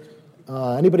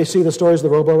 Anybody see the stories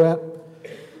of the Robo-Rat?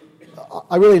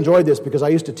 I really enjoyed this because I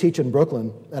used to teach in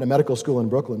Brooklyn, at a medical school in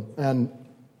Brooklyn, and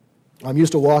I'm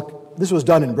used to walk. This was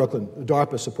done in Brooklyn,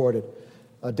 DARPA supported,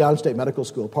 a downstate medical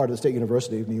school, part of the State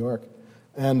University of New York.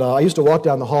 And I used to walk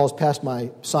down the halls past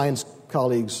my science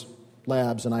colleagues'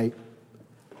 labs, and I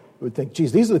would think,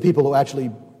 geez, these are the people who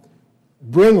actually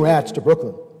bring rats to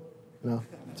Brooklyn,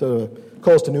 to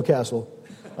Coles to Newcastle.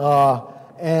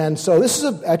 And so this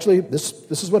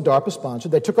is what DARPA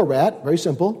sponsored. They took a rat, very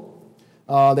simple.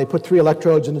 They put 3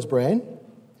 electrodes in his brain.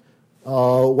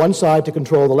 One side to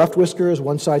control the left whiskers,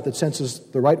 one side that senses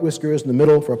the right whiskers, in the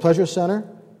middle for a pleasure center.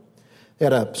 They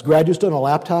had a graduate student on a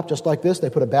laptop just like this. They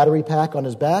put a battery pack on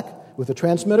his back with a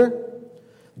transmitter.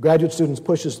 The graduate student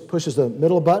pushes the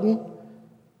middle button.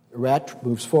 The rat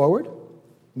moves forward.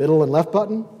 Middle and left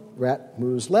button. Rat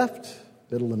moves left.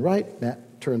 Middle and right.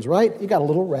 Rat turns right. You got a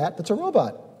little rat that's a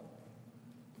robot.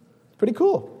 Pretty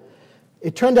cool.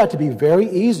 It turned out to be very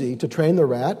easy to train the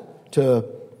rat to,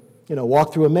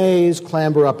 walk through a maze,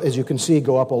 clamber up, as you can see,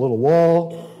 go up a little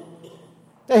wall.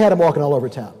 They had him walking all over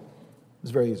town. It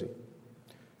was very easy.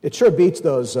 It sure beats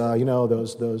those,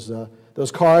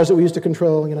 those cars that we used to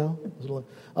control, Now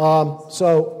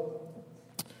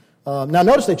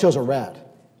notice they chose a rat,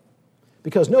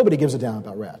 because nobody gives a damn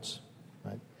about rats.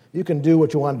 Right? You can do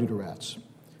what you want to do to rats.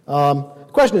 The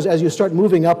question is, as you start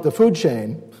moving up the food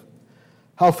chain,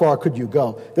 how far could you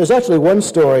go? There's actually one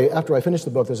story, after I finish the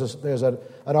book, there's an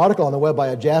article on the web by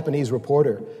a Japanese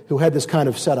reporter who had this kind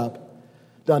of setup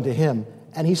done to him,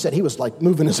 and he said he was like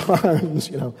moving his arms,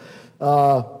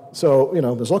 So,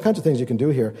 there's all kinds of things you can do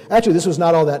here. Actually, this was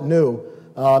not all that new.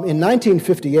 In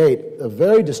 1958, a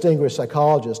very distinguished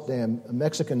psychologist, a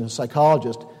Mexican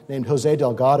psychologist named Jose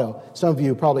Delgado, some of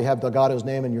you probably have Delgado's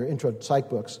name in your intro psych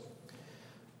books,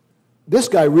 This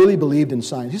guy really believed in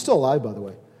science. He's still alive, by the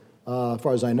way, as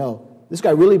far as I know. This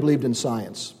guy really believed in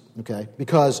science, okay,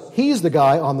 because he's the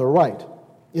guy on the right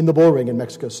in the bull ring in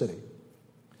Mexico City.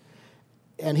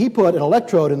 And he put an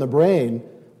electrode in the brain,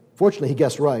 fortunately he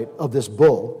guessed right, of this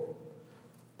bull.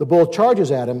 The bull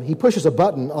charges at him. He pushes a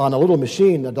button on a little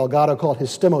machine that Delgado called his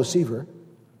stemoceiver.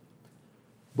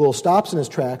 Bull stops in his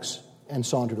tracks and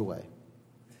sauntered away.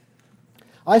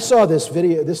 I saw this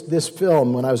video, this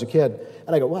film when I was a kid,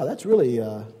 and I go, wow, that's really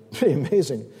pretty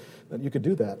amazing that you could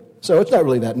do that. So it's not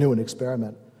really that new an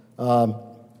experiment.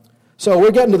 So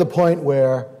we're getting to the point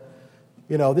where,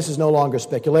 this is no longer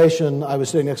speculation. I was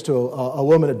sitting next to a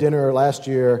woman at dinner last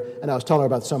year, and I was telling her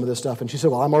about some of this stuff, and she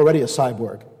said, well, I'm already a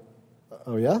cyborg.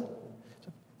 Oh, yeah?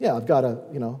 Yeah, I've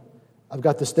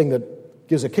got this thing that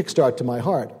gives a kickstart to my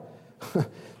heart,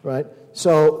 right?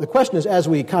 So the question is, as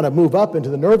we kind of move up into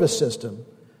the nervous system,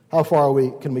 how far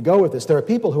can we go with this? There are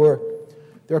people who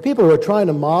are trying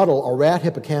to model a rat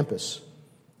hippocampus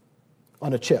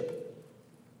on a chip.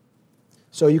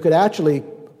 So you could actually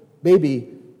maybe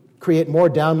create more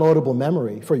downloadable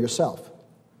memory for yourself.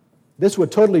 This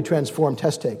would totally transform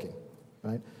test taking,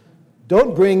 right?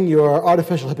 Don't bring your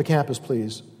artificial hippocampus,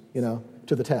 please, to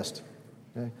the test.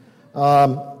 Okay?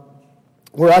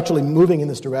 We're actually moving in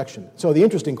this direction. So the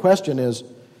interesting question is,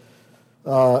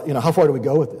 how far do we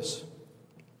go with this?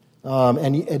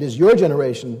 And it is your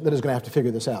generation that is going to have to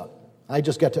figure this out. I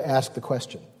just get to ask the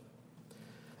question.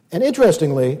 And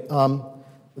interestingly,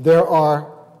 there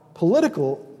are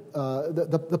political,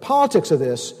 the politics of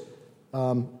this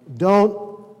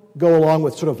don't go along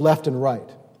with sort of left and right.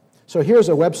 So here's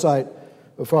a website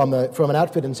from an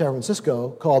outfit in San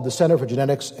Francisco called the Center for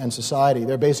Genetics and Society.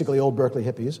 They're basically old Berkeley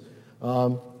hippies.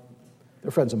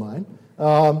 They're friends of mine.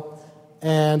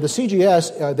 And the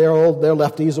CGS, they're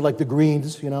lefties, they're like the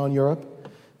Greens, in Europe.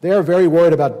 They're very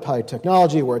worried about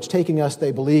biotechnology, where it's taking us.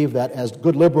 They believe that as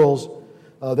good liberals,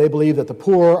 they believe that the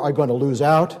poor are going to lose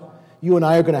out. You and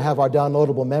I are going to have our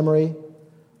downloadable memory,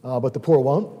 but the poor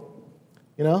won't,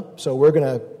 So we're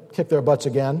going to kick their butts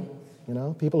again,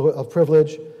 People of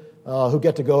privilege who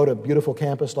get to go to a beautiful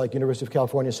campus like University of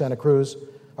California, Santa Cruz,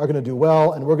 are going to do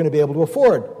well, and we're going to be able to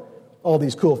afford all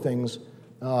these cool things,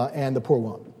 and the poor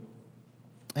won't.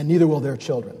 And neither will their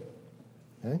children.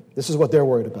 Okay? This is what they're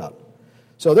worried about.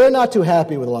 So they're not too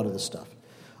happy with a lot of this stuff.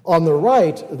 On the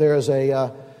right, there's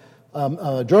a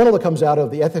journal that comes out of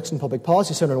the Ethics and Public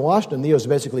Policy Center in Washington. These are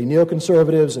basically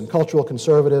neoconservatives and cultural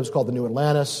conservatives called the New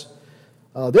Atlantis.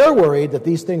 They're worried that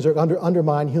these things are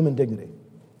undermine human dignity,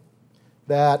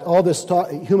 that all this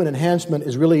human enhancement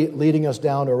is really leading us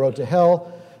down a road to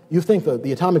hell. You think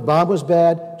the atomic bomb was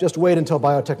bad? Just wait until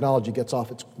biotechnology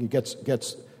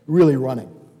gets really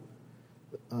running.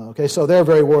 Okay, so they're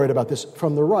very worried about this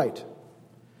from the right.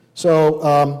 So,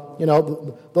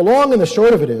 the long and the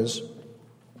short of it is,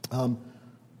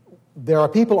 there are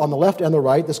people on the left and the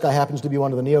right. This guy happens to be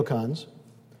one of the neocons,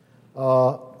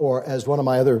 or as one of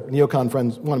my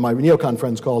neocon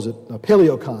friends calls it,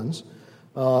 paleocons.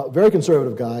 Very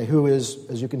conservative guy who is,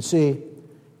 as you can see,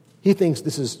 he thinks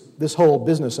this whole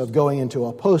business of going into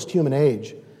a post-human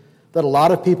age that a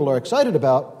lot of people are excited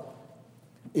about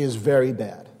is very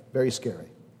bad, very scary.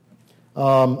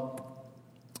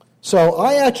 So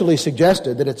I actually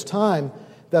suggested that it's time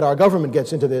that our government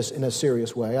gets into this in a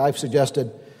serious way. I've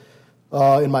suggested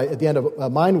at the end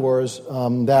of Mind Wars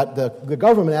that the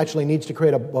government actually needs to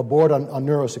create a board on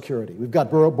neurosecurity. We've got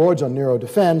boards on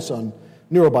neurodefense, on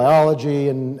neurobiology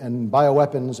and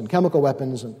bioweapons and chemical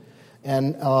weapons,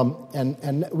 and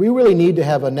we really need to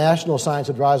have a national science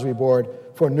advisory board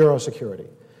for neurosecurity.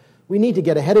 We need to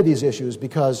get ahead of these issues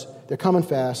because they're coming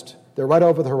fast. They're right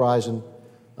over the horizon.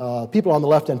 People on the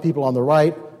left and people on the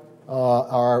right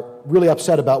are really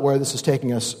upset about where this is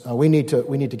taking us. We need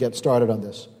to get started on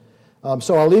this.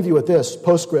 So I'll leave you with this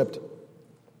postscript.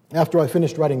 After I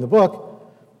finished writing the book,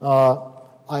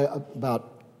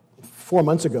 about 4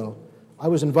 months ago, I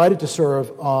was invited to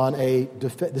serve on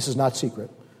this is not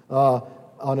secret,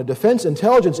 on a Defense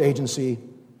Intelligence Agency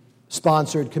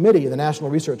sponsored committee of the National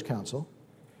Research Council,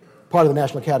 part of the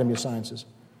National Academy of Sciences,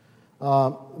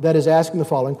 that is asking the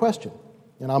following question.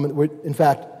 And in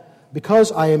fact,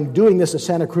 because I am doing this at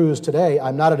Santa Cruz today,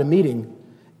 I'm not at a meeting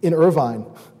in Irvine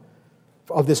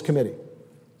of this committee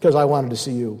because I wanted to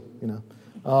see you,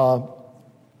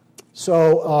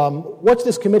 So what's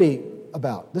this committee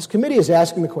about? This committee is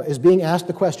being asked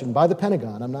the question by the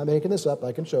Pentagon. I'm not making this up.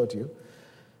 I can show it to you.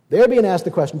 They're being asked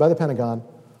the question by the Pentagon,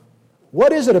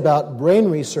 what is it about brain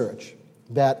research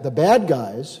that the bad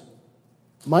guys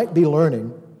might be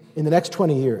learning in the next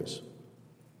 20 years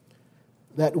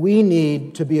that we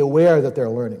need to be aware that they're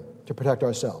learning to protect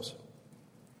ourselves?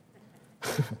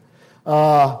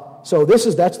 So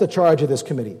that's the charge of this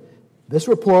committee. This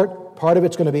report, part of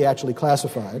it's going to be actually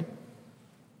classified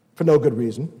for no good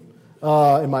reason,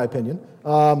 in my opinion.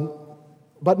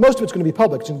 But most of it's going to be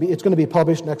public. It's going to be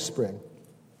published next spring.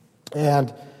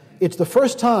 And it's the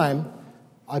first time,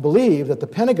 I believe, that the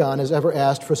Pentagon has ever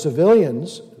asked for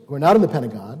civilians who are not in the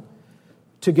Pentagon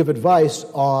to give advice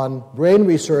on brain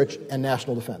research and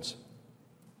national defense.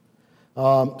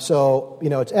 So,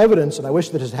 it's evidence, and I wish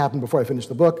that this had happened before I finished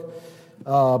the book,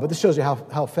 but this shows you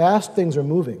how fast things are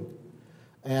moving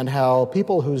and how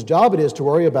people whose job it is to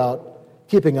worry about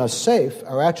keeping us safe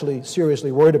are actually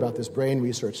seriously worried about this brain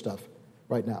research stuff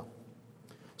right now.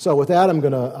 So with that, I'm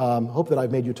going to hope that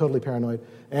I've made you totally paranoid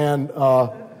and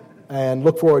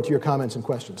look forward to your comments and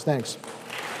questions. Thanks.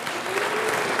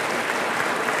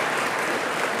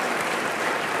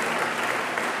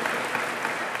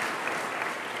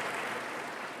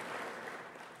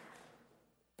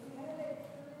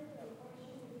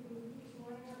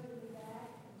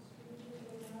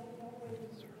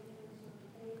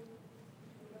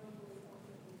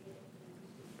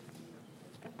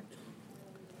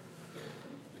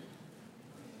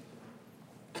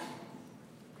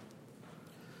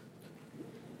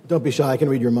 Don't be shy. I can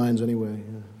read your minds anyway.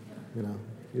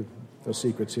 No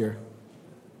secrets here.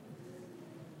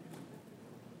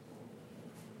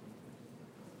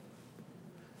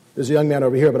 There's a young man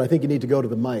over here, but I think you need to go to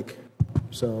the mic.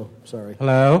 So, sorry.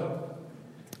 Hello?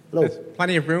 Hello. There's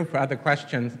plenty of room for other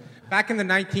questions. Back in the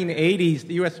 1980s,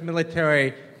 the U.S.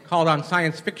 military called on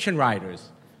science fiction writers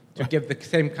to give the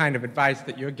same kind of advice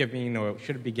that you're giving or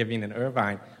should be giving in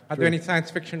Irvine. Are there any science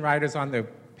fiction writers on the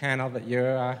panel that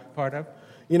you're part of?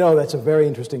 That's a very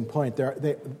interesting point.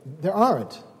 There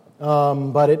aren't,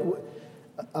 but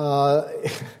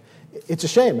it's a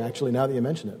shame, actually, now that you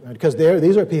mention it, right? Because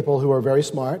these are people who are very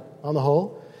smart, on the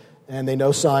whole, and they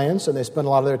know science, and they spend a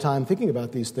lot of their time thinking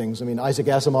about these things. I mean, Isaac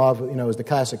Asimov, is the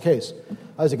classic case.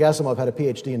 Isaac Asimov had a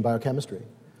PhD in biochemistry,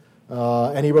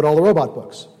 and he wrote all the robot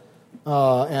books.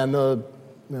 And the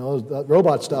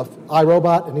robot stuff,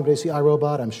 iRobot, anybody see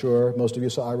iRobot? I'm sure most of you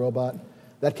saw iRobot.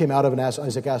 That came out of an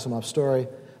Isaac Asimov story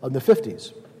of the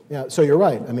 50s. Yeah, so you're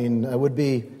right. I mean, it would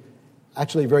be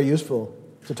actually very useful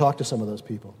to talk to some of those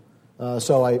people.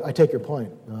 So I take your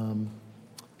point.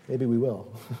 Maybe we will.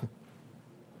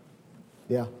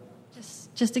 Yeah.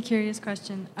 Just a curious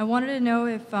question. I wanted to know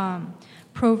if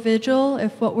Provigil,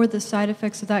 what were the side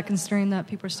effects of that, considering that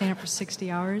people are staying up for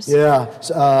 60 hours? Yeah.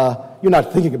 So, you're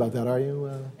not thinking about that, are you?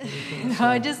 No,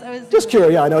 I was just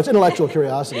curious. Yeah, I know. It's intellectual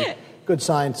curiosity. Good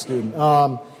science student.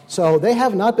 So they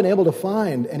have not been able to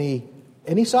find any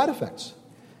side effects.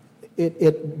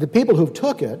 The people who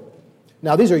took it,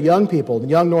 now these are young people,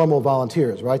 young normal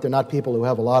volunteers, right? They're not people who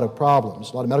have a lot of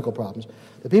problems, a lot of medical problems.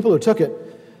 The people who took it,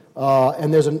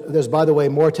 and there's by the way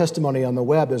more testimony on the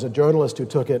web. There's a journalist who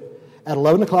took it at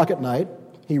 11 o'clock at night.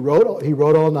 He wrote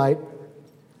all night.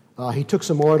 He took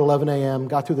some more at 11 a.m.,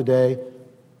 got through the day,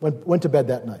 went to bed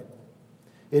that night.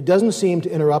 It doesn't seem to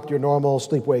interrupt your normal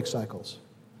sleep-wake cycles.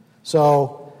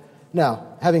 So,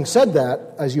 now, having said that,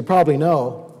 as you probably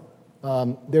know,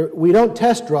 we don't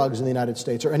test drugs in the United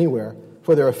States or anywhere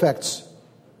for their effects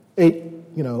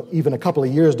even a couple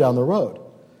of years down the road.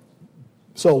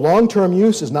 So long-term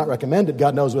use is not recommended.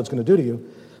 God knows what it's going to do to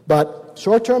you. But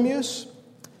short-term use,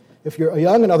 if you're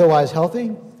young and otherwise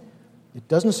healthy, it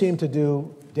doesn't seem to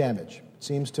do damage.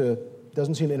 It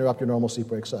doesn't seem to interrupt your normal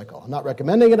sleep-wake cycle. I'm not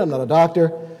recommending it. I'm not a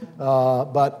doctor.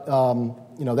 But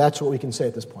that's what we can say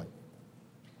at this point.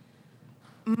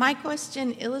 My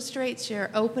question illustrates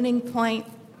your opening point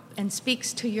and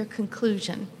speaks to your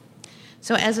conclusion.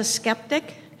 So as a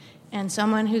skeptic and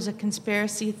someone who's a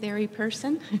conspiracy theory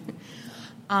person,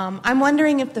 I'm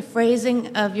wondering if the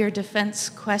phrasing of your defense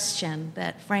question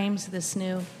that frames this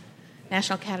new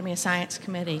National Academy of Science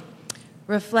Committee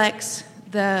reflects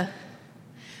the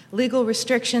legal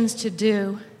restrictions to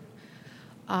do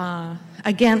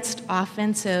against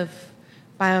offensive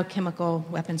biochemical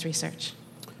weapons research.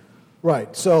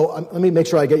 Right. So let me make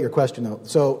sure I get your question out.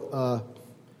 So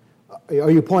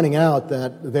are you pointing out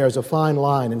that there's a fine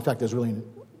line? In fact, there's really,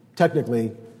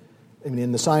 technically,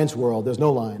 in the science world, there's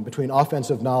no line between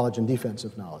offensive knowledge and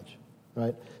defensive knowledge,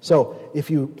 right? So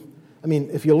if you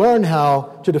learn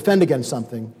how to defend against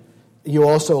something, you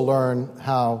also learn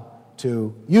how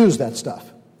to use that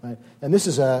stuff, right? And this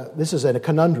is a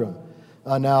conundrum.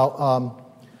 For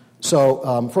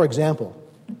example,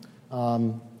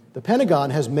 the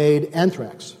Pentagon has made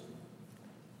anthrax,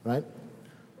 right?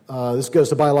 This goes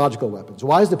to biological weapons.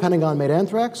 Why has the Pentagon made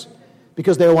anthrax?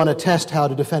 Because they want to test how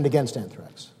to defend against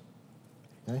anthrax.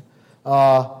 Okay?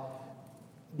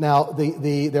 Now,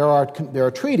 there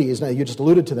are treaties, now you just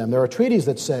alluded to them, there are treaties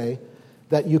that say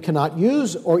that you cannot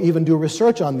use or even do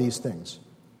research on these things.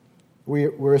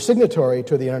 We're a signatory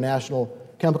to the International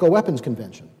Chemical Weapons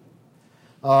Convention.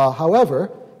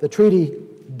 However, the treaty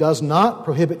does not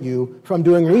prohibit you from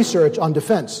doing research on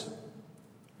defense.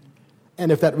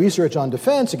 And if that research on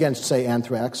defense against, say,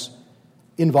 anthrax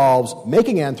involves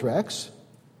making anthrax,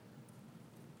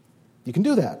 you can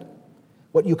do that.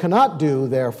 What you cannot do,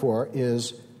 therefore,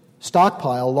 is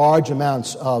stockpile large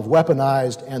amounts of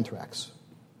weaponized anthrax.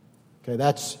 Okay,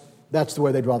 that's the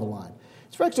way they draw the line.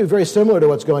 It's actually very similar to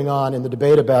what's going on in the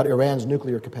debate about Iran's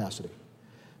nuclear capacity.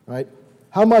 Right?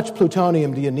 How much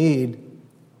plutonium do you need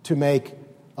to make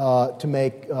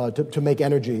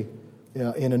energy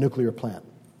in a nuclear plant?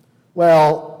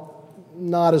 Well,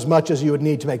 not as much as you would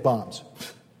need to make bombs.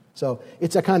 So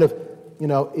it's a kind of,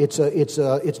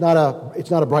 it's not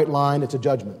a bright line. It's a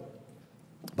judgment.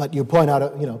 But you point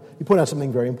out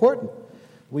something very important.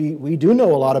 We do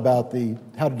know a lot about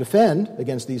how to defend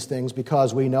against these things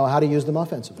because we know how to use them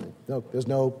offensively. No, there's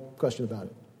no question about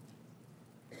it.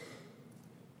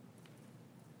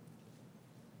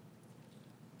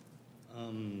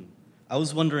 I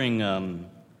was wondering,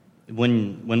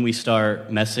 when we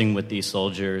start messing with these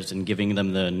soldiers and giving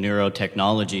them the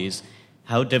neurotechnologies,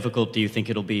 how difficult do you think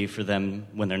it'll be for them,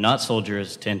 when they're not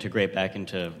soldiers, to integrate back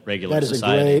into regular society?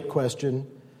 That is a great question.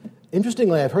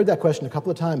 Interestingly, I've heard that question a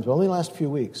couple of times, but only the last few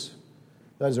weeks.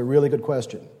 That is a really good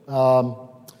question.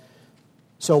 So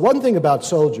one thing about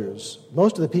soldiers,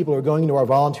 most of the people who are going into our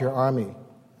volunteer army,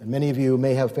 and many of you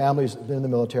may have families that have been in the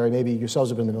military, maybe yourselves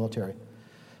have been in the military,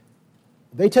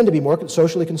 they tend to be more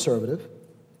socially conservative.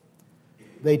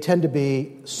 They tend to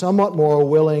be somewhat more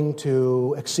willing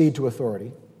to accede to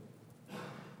authority.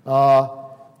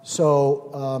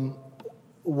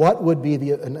 What would be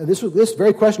and this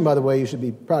very question, by the way, you should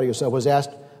be proud of yourself, was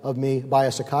asked of me by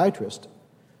a psychiatrist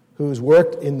who's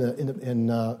worked in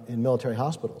military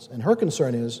hospitals. And her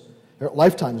concern is, her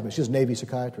lifetime, she's a Navy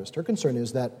psychiatrist, her concern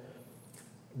is that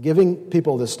giving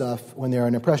people this stuff when they're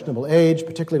an impressionable age,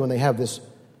 particularly when they have this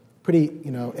pretty,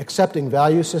 accepting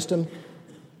value system,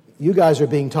 you guys are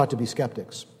being taught to be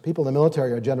skeptics. People in the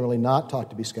military are generally not taught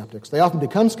to be skeptics. They often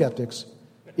become skeptics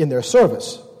in their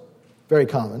service. Very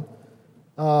common.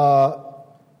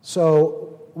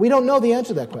 So we don't know the answer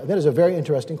to that question. That is a very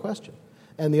interesting question.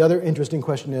 And the other interesting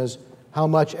question is, how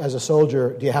much as a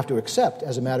soldier do you have to accept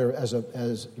as a matter, as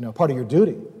part of your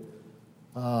duty?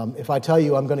 If I tell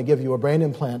you I'm going to give you a brain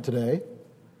implant today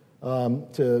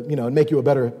to make you a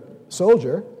better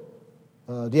soldier,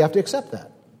 do you have to accept that?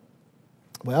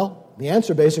 Well, the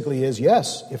answer basically is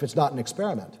yes, if it's not an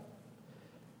experiment.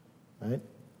 Right?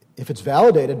 If it's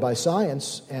validated by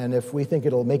science, and if we think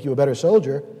it'll make you a better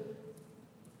soldier,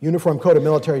 Uniform Code of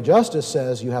Military Justice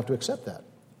says you have to accept that.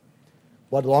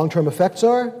 What long-term effects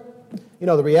are?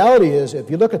 The reality is, if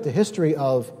you look at the history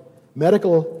of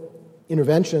medical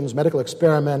interventions, medical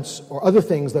experiments, or other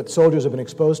things that soldiers have been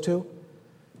exposed to,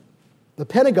 the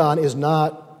Pentagon is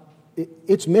not,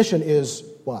 its mission is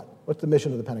what? What's the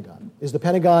mission of the Pentagon? Is the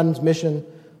Pentagon's mission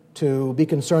to be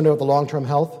concerned about the long-term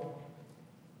health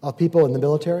of people in the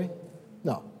military?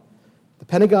 No. The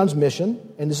Pentagon's mission,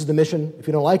 and this is the mission, if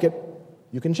you don't like it,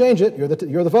 you can change it,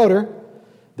 you're the voter,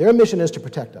 their mission is to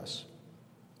protect us.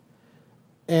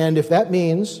 And if that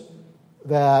means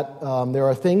that there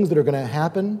are things that are going to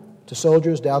happen to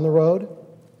soldiers down the road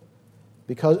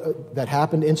because that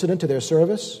happened incident to their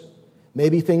service,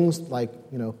 maybe things like,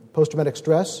 post-traumatic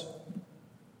stress,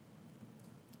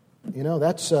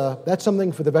 that's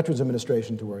something for the Veterans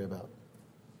Administration to worry about.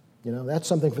 That's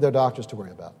something for their doctors to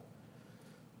worry about.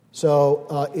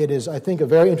 So it is, I think, a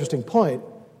very interesting point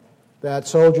that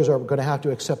soldiers are going to have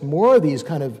to accept more of these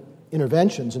kind of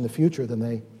interventions in the future than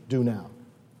they do now.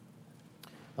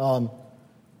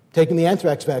 Taking the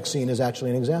anthrax vaccine is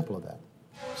actually an example of that.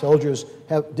 Soldiers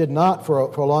did not, for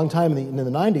a long time in the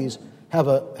 90s, have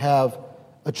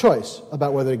a choice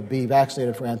about whether to be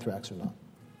vaccinated for anthrax or not.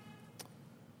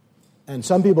 And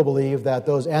some people believe that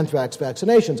those anthrax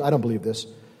vaccinations, I don't believe this,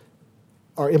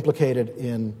 are implicated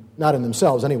in, not in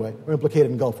themselves anyway, are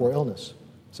implicated in Gulf War illness.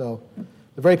 So,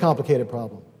 a very complicated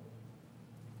problem.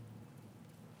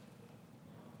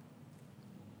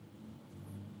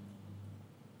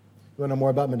 You want to know more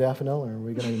about modafinil, or are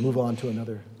we going to move on to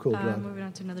another cool drug? Moving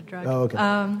on to another drug. Oh, okay.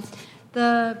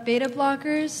 The beta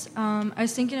blockers, I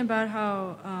was thinking about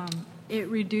how it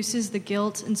reduces the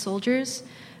guilt in soldiers.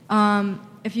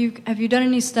 Have you done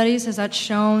any studies? Has that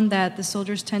shown that the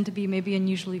soldiers tend to be maybe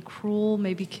unusually cruel,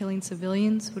 maybe killing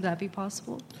civilians? Would that be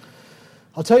possible?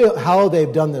 I'll tell you how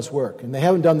they've done this work, and they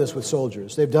haven't done this with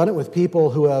soldiers. They've done it with people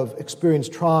who have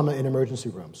experienced trauma in emergency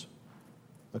rooms.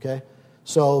 Okay?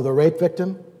 So the rape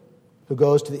victim who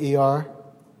goes to the ER,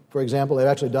 for example, they've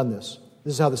actually done this.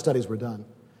 This is how the studies were done.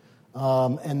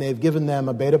 And they've given them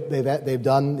they've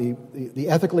done the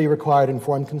ethically required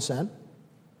informed consent,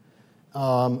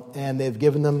 and they've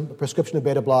given them a prescription of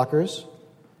beta blockers,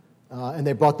 and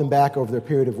they brought them back over their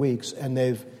period of weeks, and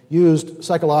they've used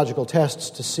psychological tests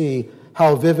to see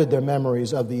how vivid their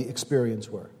memories of the experience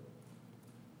were.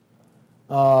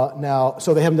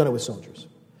 So they haven't done it with soldiers.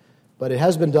 But it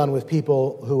has been done with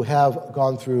people who have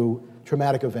gone through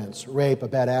traumatic events, rape, a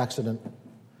bad accident,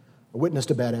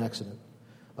 witnessed a bad accident.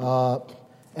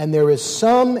 And there is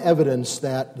some evidence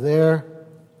that their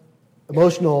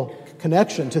emotional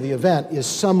connection to the event is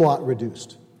somewhat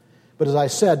reduced. But as I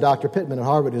said, Dr. Pittman at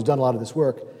Harvard, who's done a lot of this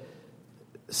work,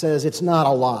 says it's not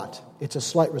a lot. It's a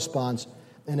slight response.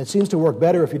 And it seems to work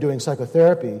better if you're doing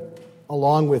psychotherapy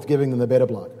along with giving them the beta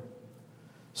blocker.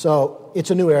 So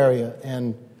it's a new area,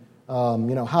 and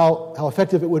how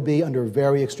effective it would be under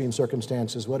very extreme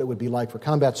circumstances, what it would be like for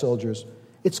combat soldiers,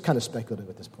 it's kind of speculative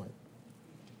at this point.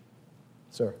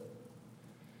 Sir?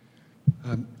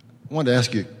 I wanted to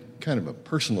ask you kind of a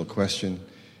personal question.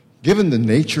 Given the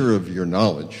nature of your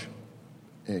knowledge,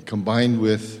 combined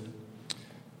with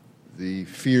the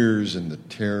fears and the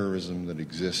terrorism that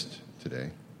exist today,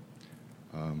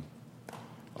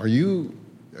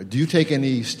 do you take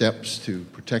any steps to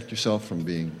protect yourself from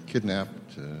being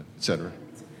kidnapped, et cetera?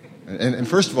 And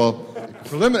first of all,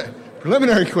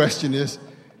 preliminary question is,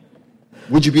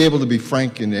 would you be able to be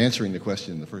frank in answering the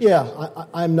question in the first place? Yeah,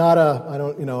 I'm not I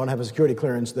don't have a security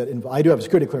clearance I do have a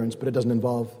security clearance, but it doesn't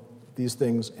involve these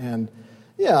things. And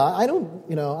yeah, I don't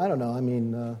know. I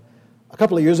mean, a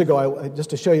couple of years ago,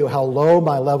 just to show you how low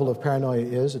my level of paranoia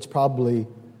is, it's probably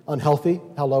unhealthy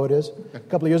how low it is. A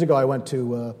couple of years ago, I went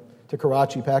to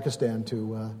Karachi, Pakistan,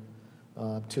 to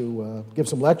give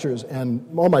some lectures, and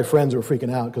all my friends were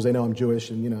freaking out because they know I'm Jewish,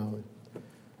 and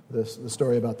the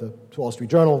story about the Wall Street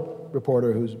Journal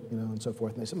reporter who's and so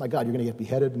forth. And they said, "My God, you're going to get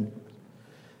beheaded." And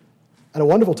I had a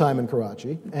wonderful time in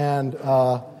Karachi, and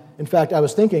in fact, I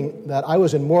was thinking that I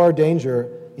was in more danger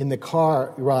in the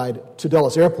car ride to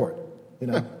Dulles Airport,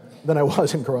 than I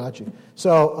was in Karachi.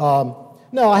 So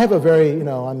no, I have a very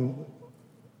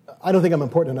I don't think I'm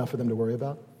important enough for them to worry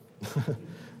about.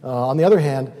 On the other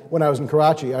hand, when I was in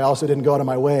Karachi, I also didn't go out of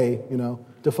my way,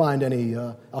 to find any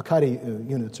Al-Qaeda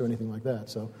units or anything like that.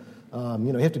 So,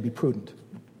 you have to be prudent.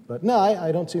 But no,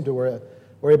 I don't seem to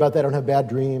worry about that. I don't have bad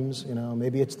dreams.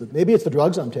 Maybe it's the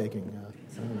drugs I'm taking.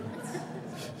 I don't know.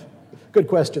 Good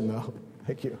question, though.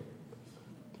 Thank you.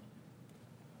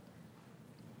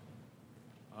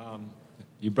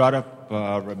 You brought up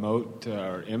remote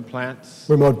implants.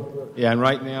 Remote. Yeah, and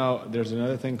right now there's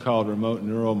another thing called remote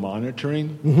neural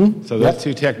monitoring. Mm-hmm. So those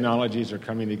two technologies are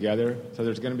coming together. So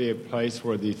there's going to be a place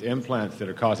where these implants that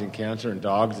are causing cancer in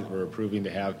dogs that we're approving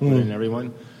to have put in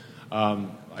everyone.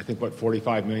 I think,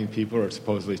 45 million people are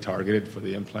supposedly targeted for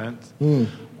the implants.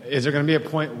 Is there going to be a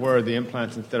point where the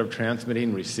implants, instead of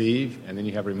transmitting, receive, and then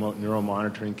you have remote neural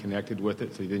monitoring connected with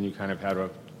it, so then you kind of have a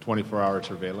 24-hour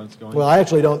surveillance going? Well, I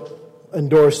actually don't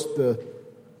endorse the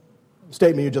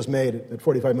statement you just made that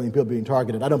 45 million people being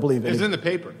targeted. I don't believe it. It's in the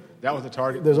paper. That was the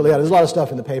target. There's a lot of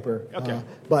stuff in the paper. Okay.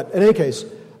 But in any case,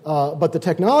 but the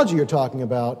technology you're talking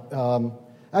about,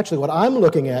 actually what I'm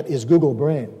looking at is Google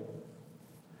Brain.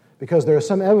 Because there is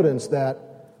some evidence that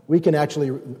we can actually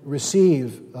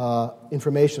receive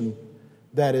information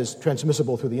that is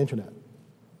transmissible through the internet.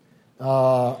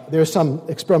 There's some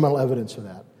experimental evidence for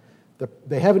that.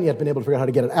 They haven't yet been able to figure out how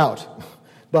to get it out.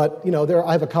 But,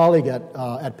 I have a colleague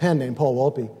at Penn named Paul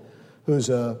Wolpe, who's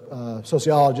a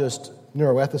sociologist,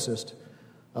 neuroethicist,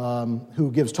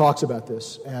 who gives talks about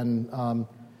this. And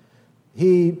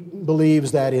he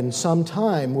believes that in some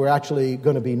time we're actually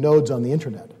going to be nodes on the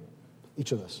internet,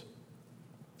 each of us.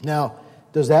 Now,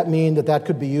 does that mean that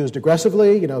could be used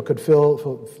aggressively, could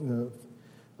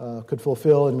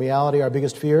fulfill in reality our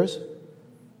biggest fears?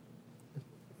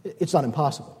 It's not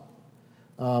impossible.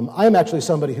 I am actually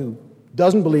somebody who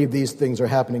doesn't believe these things are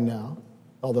happening now,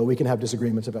 although we can have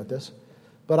disagreements about this.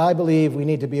 But I believe we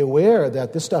need to be aware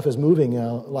that this stuff is moving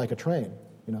like a train,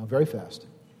 very fast.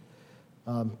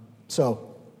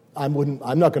 So I'm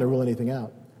not going to rule anything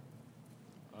out.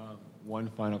 One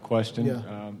final question.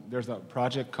 Yeah. There's a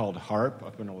project called HAARP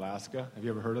up in Alaska. Have you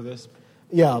ever heard of this?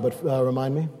 Yeah, but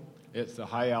remind me. It's a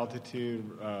high-altitude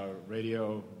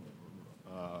radio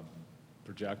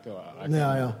projectile.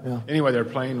 Yeah. Anyway, they're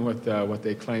playing with what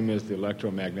they claim is the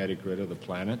electromagnetic grid of the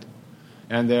planet.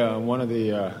 And one of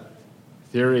the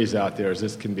theories out there as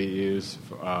this can be used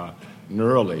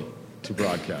neurally to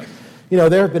broadcast.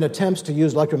 There have been attempts to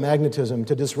use electromagnetism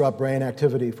to disrupt brain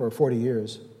activity for 40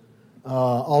 years.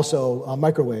 Also,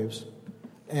 microwaves.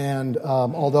 And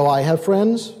although I have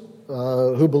friends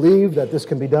who believe that this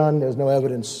can be done, there's no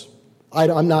evidence.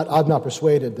 I'm not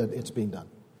persuaded that it's being done.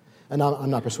 And I'm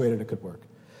not persuaded it could work.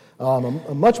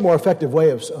 A much more effective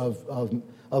way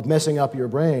of messing up your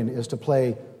brain is to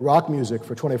play rock music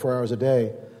for 24 hours a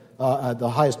day at the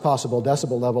highest possible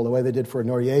decibel level, the way they did for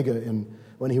Noriega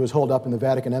when he was holed up in the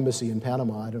Vatican Embassy in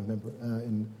Panama. I don't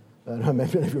remember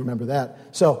if you remember that.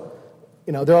 So,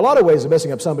 there are a lot of ways of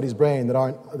messing up somebody's brain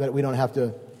that we don't have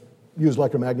to use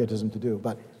electromagnetism to do.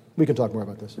 But we can talk more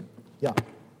about this. Yeah.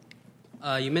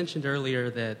 You mentioned earlier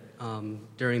that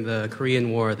during the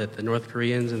Korean War that the North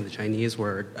Koreans and the Chinese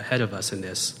were ahead of us in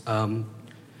this.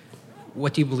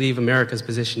 What do you believe America's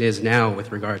position is now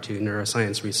with regard to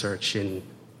neuroscience research and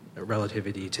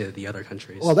relativity to the other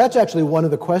countries? Well, that's actually one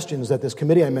of the questions that this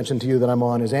committee I mentioned to you that I'm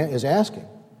on is asking.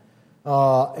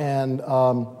 I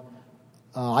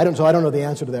don't know the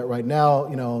answer to that right now.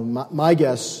 My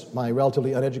guess, my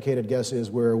relatively uneducated guess, is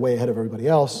we're way ahead of everybody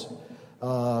else.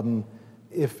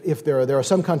 If there are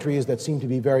some countries that seem to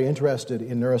be very interested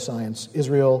in neuroscience: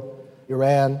 Israel,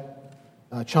 Iran,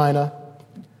 China.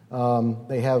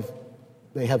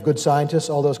 They have good scientists.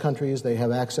 All those countries, they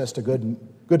have access to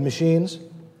good machines.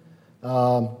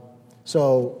 So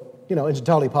it's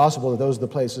entirely possible that those are the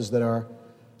places that are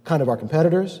kind of our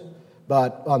competitors.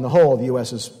 But on the whole, the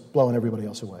U.S. is blowing everybody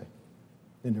else away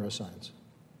in neuroscience.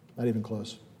 Not even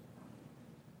close.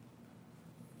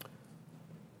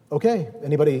 Okay.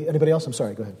 Anybody else? I'm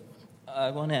sorry. Go ahead.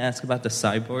 I want to ask about the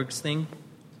cyborgs thing.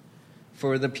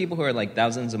 For the people who are like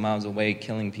thousands of miles away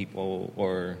killing people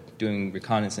or doing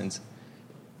reconnaissance,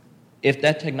 if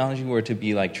that technology were to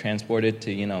be like transported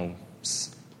to,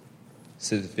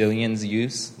 civilians'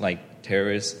 use, like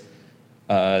terrorists,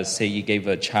 say you gave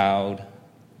a child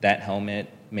that helmet,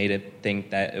 made it think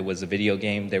that it was a video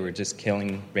game, they were just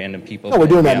killing random people. Oh, we're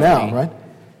doing that now, right?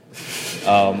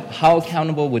 How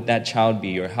accountable would that child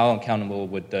be, or how accountable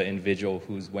would the individual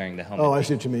who's wearing the helmet be? Oh, I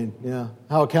see what you mean, yeah.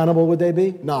 How accountable would they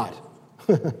be? Not.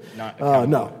 Not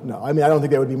no. I mean, I don't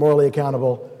think they would be morally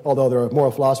accountable, although there are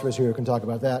moral philosophers here who can talk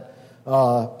about that,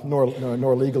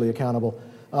 nor legally accountable.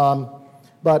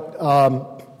 But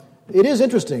it is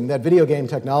interesting that video game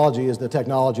technology is the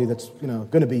technology that's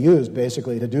going to be used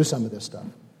basically to do some of this stuff.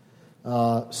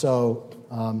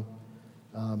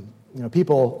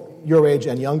 People your age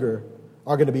and younger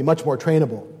are going to be much more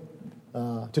trainable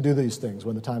to do these things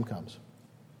when the time comes.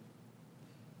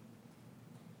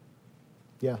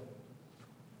 Yeah.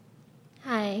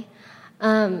 Hi.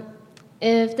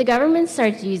 If the government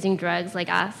starts using drugs like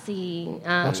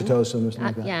oxytocin or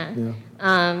something like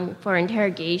that, for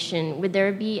interrogation, would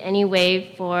there be any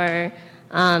way for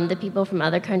the people from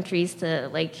other countries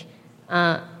to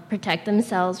protect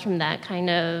themselves from that kind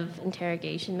of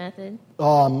interrogation method?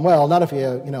 Well, not if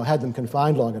you had them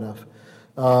confined long enough.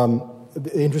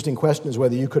 The interesting question is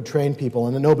whether you could train people,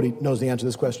 and nobody knows the answer to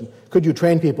this question. Could you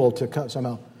train people to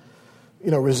somehow,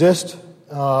 resist?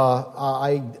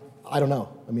 I don't know.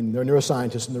 I mean, there are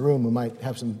neuroscientists in the room who might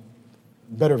have some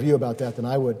better view about that than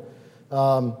I would.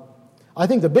 I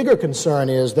think the bigger concern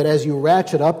is that as you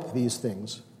ratchet up these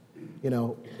things,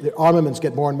 the armaments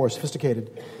get more and more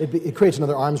sophisticated, it creates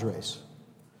another arms race.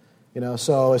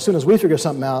 So as soon as we figure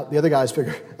something out, the other guys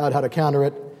figure out how to counter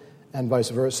it, and vice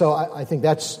versa. So I think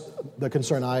that's the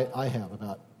concern I have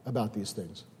about these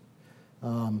things.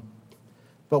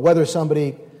 But whether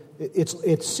somebody,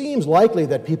 it seems likely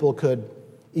that people could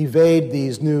evade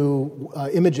these new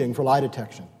imaging for lie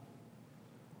detection.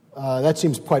 That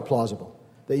seems quite plausible.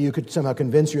 That you could somehow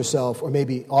convince yourself, or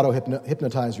maybe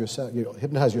hypnotize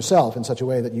yourself in such a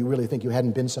way that you really think you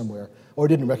hadn't been somewhere or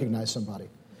didn't recognize somebody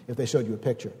if they showed you a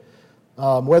picture.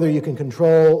 Whether you can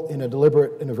control in a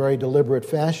very deliberate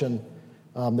fashion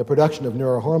the production of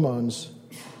neurohormones,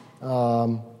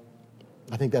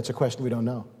 I think that's a question we don't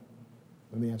know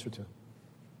the answer to.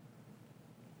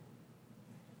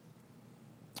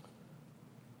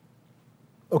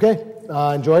 Okay,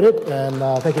 enjoyed it, and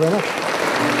thank you very much.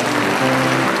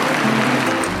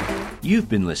 You've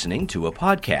been listening to a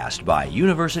podcast by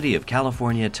University of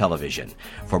California Television.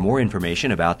 For more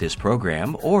information about this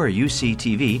program or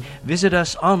UCTV, visit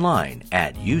us online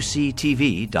at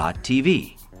uctv.tv.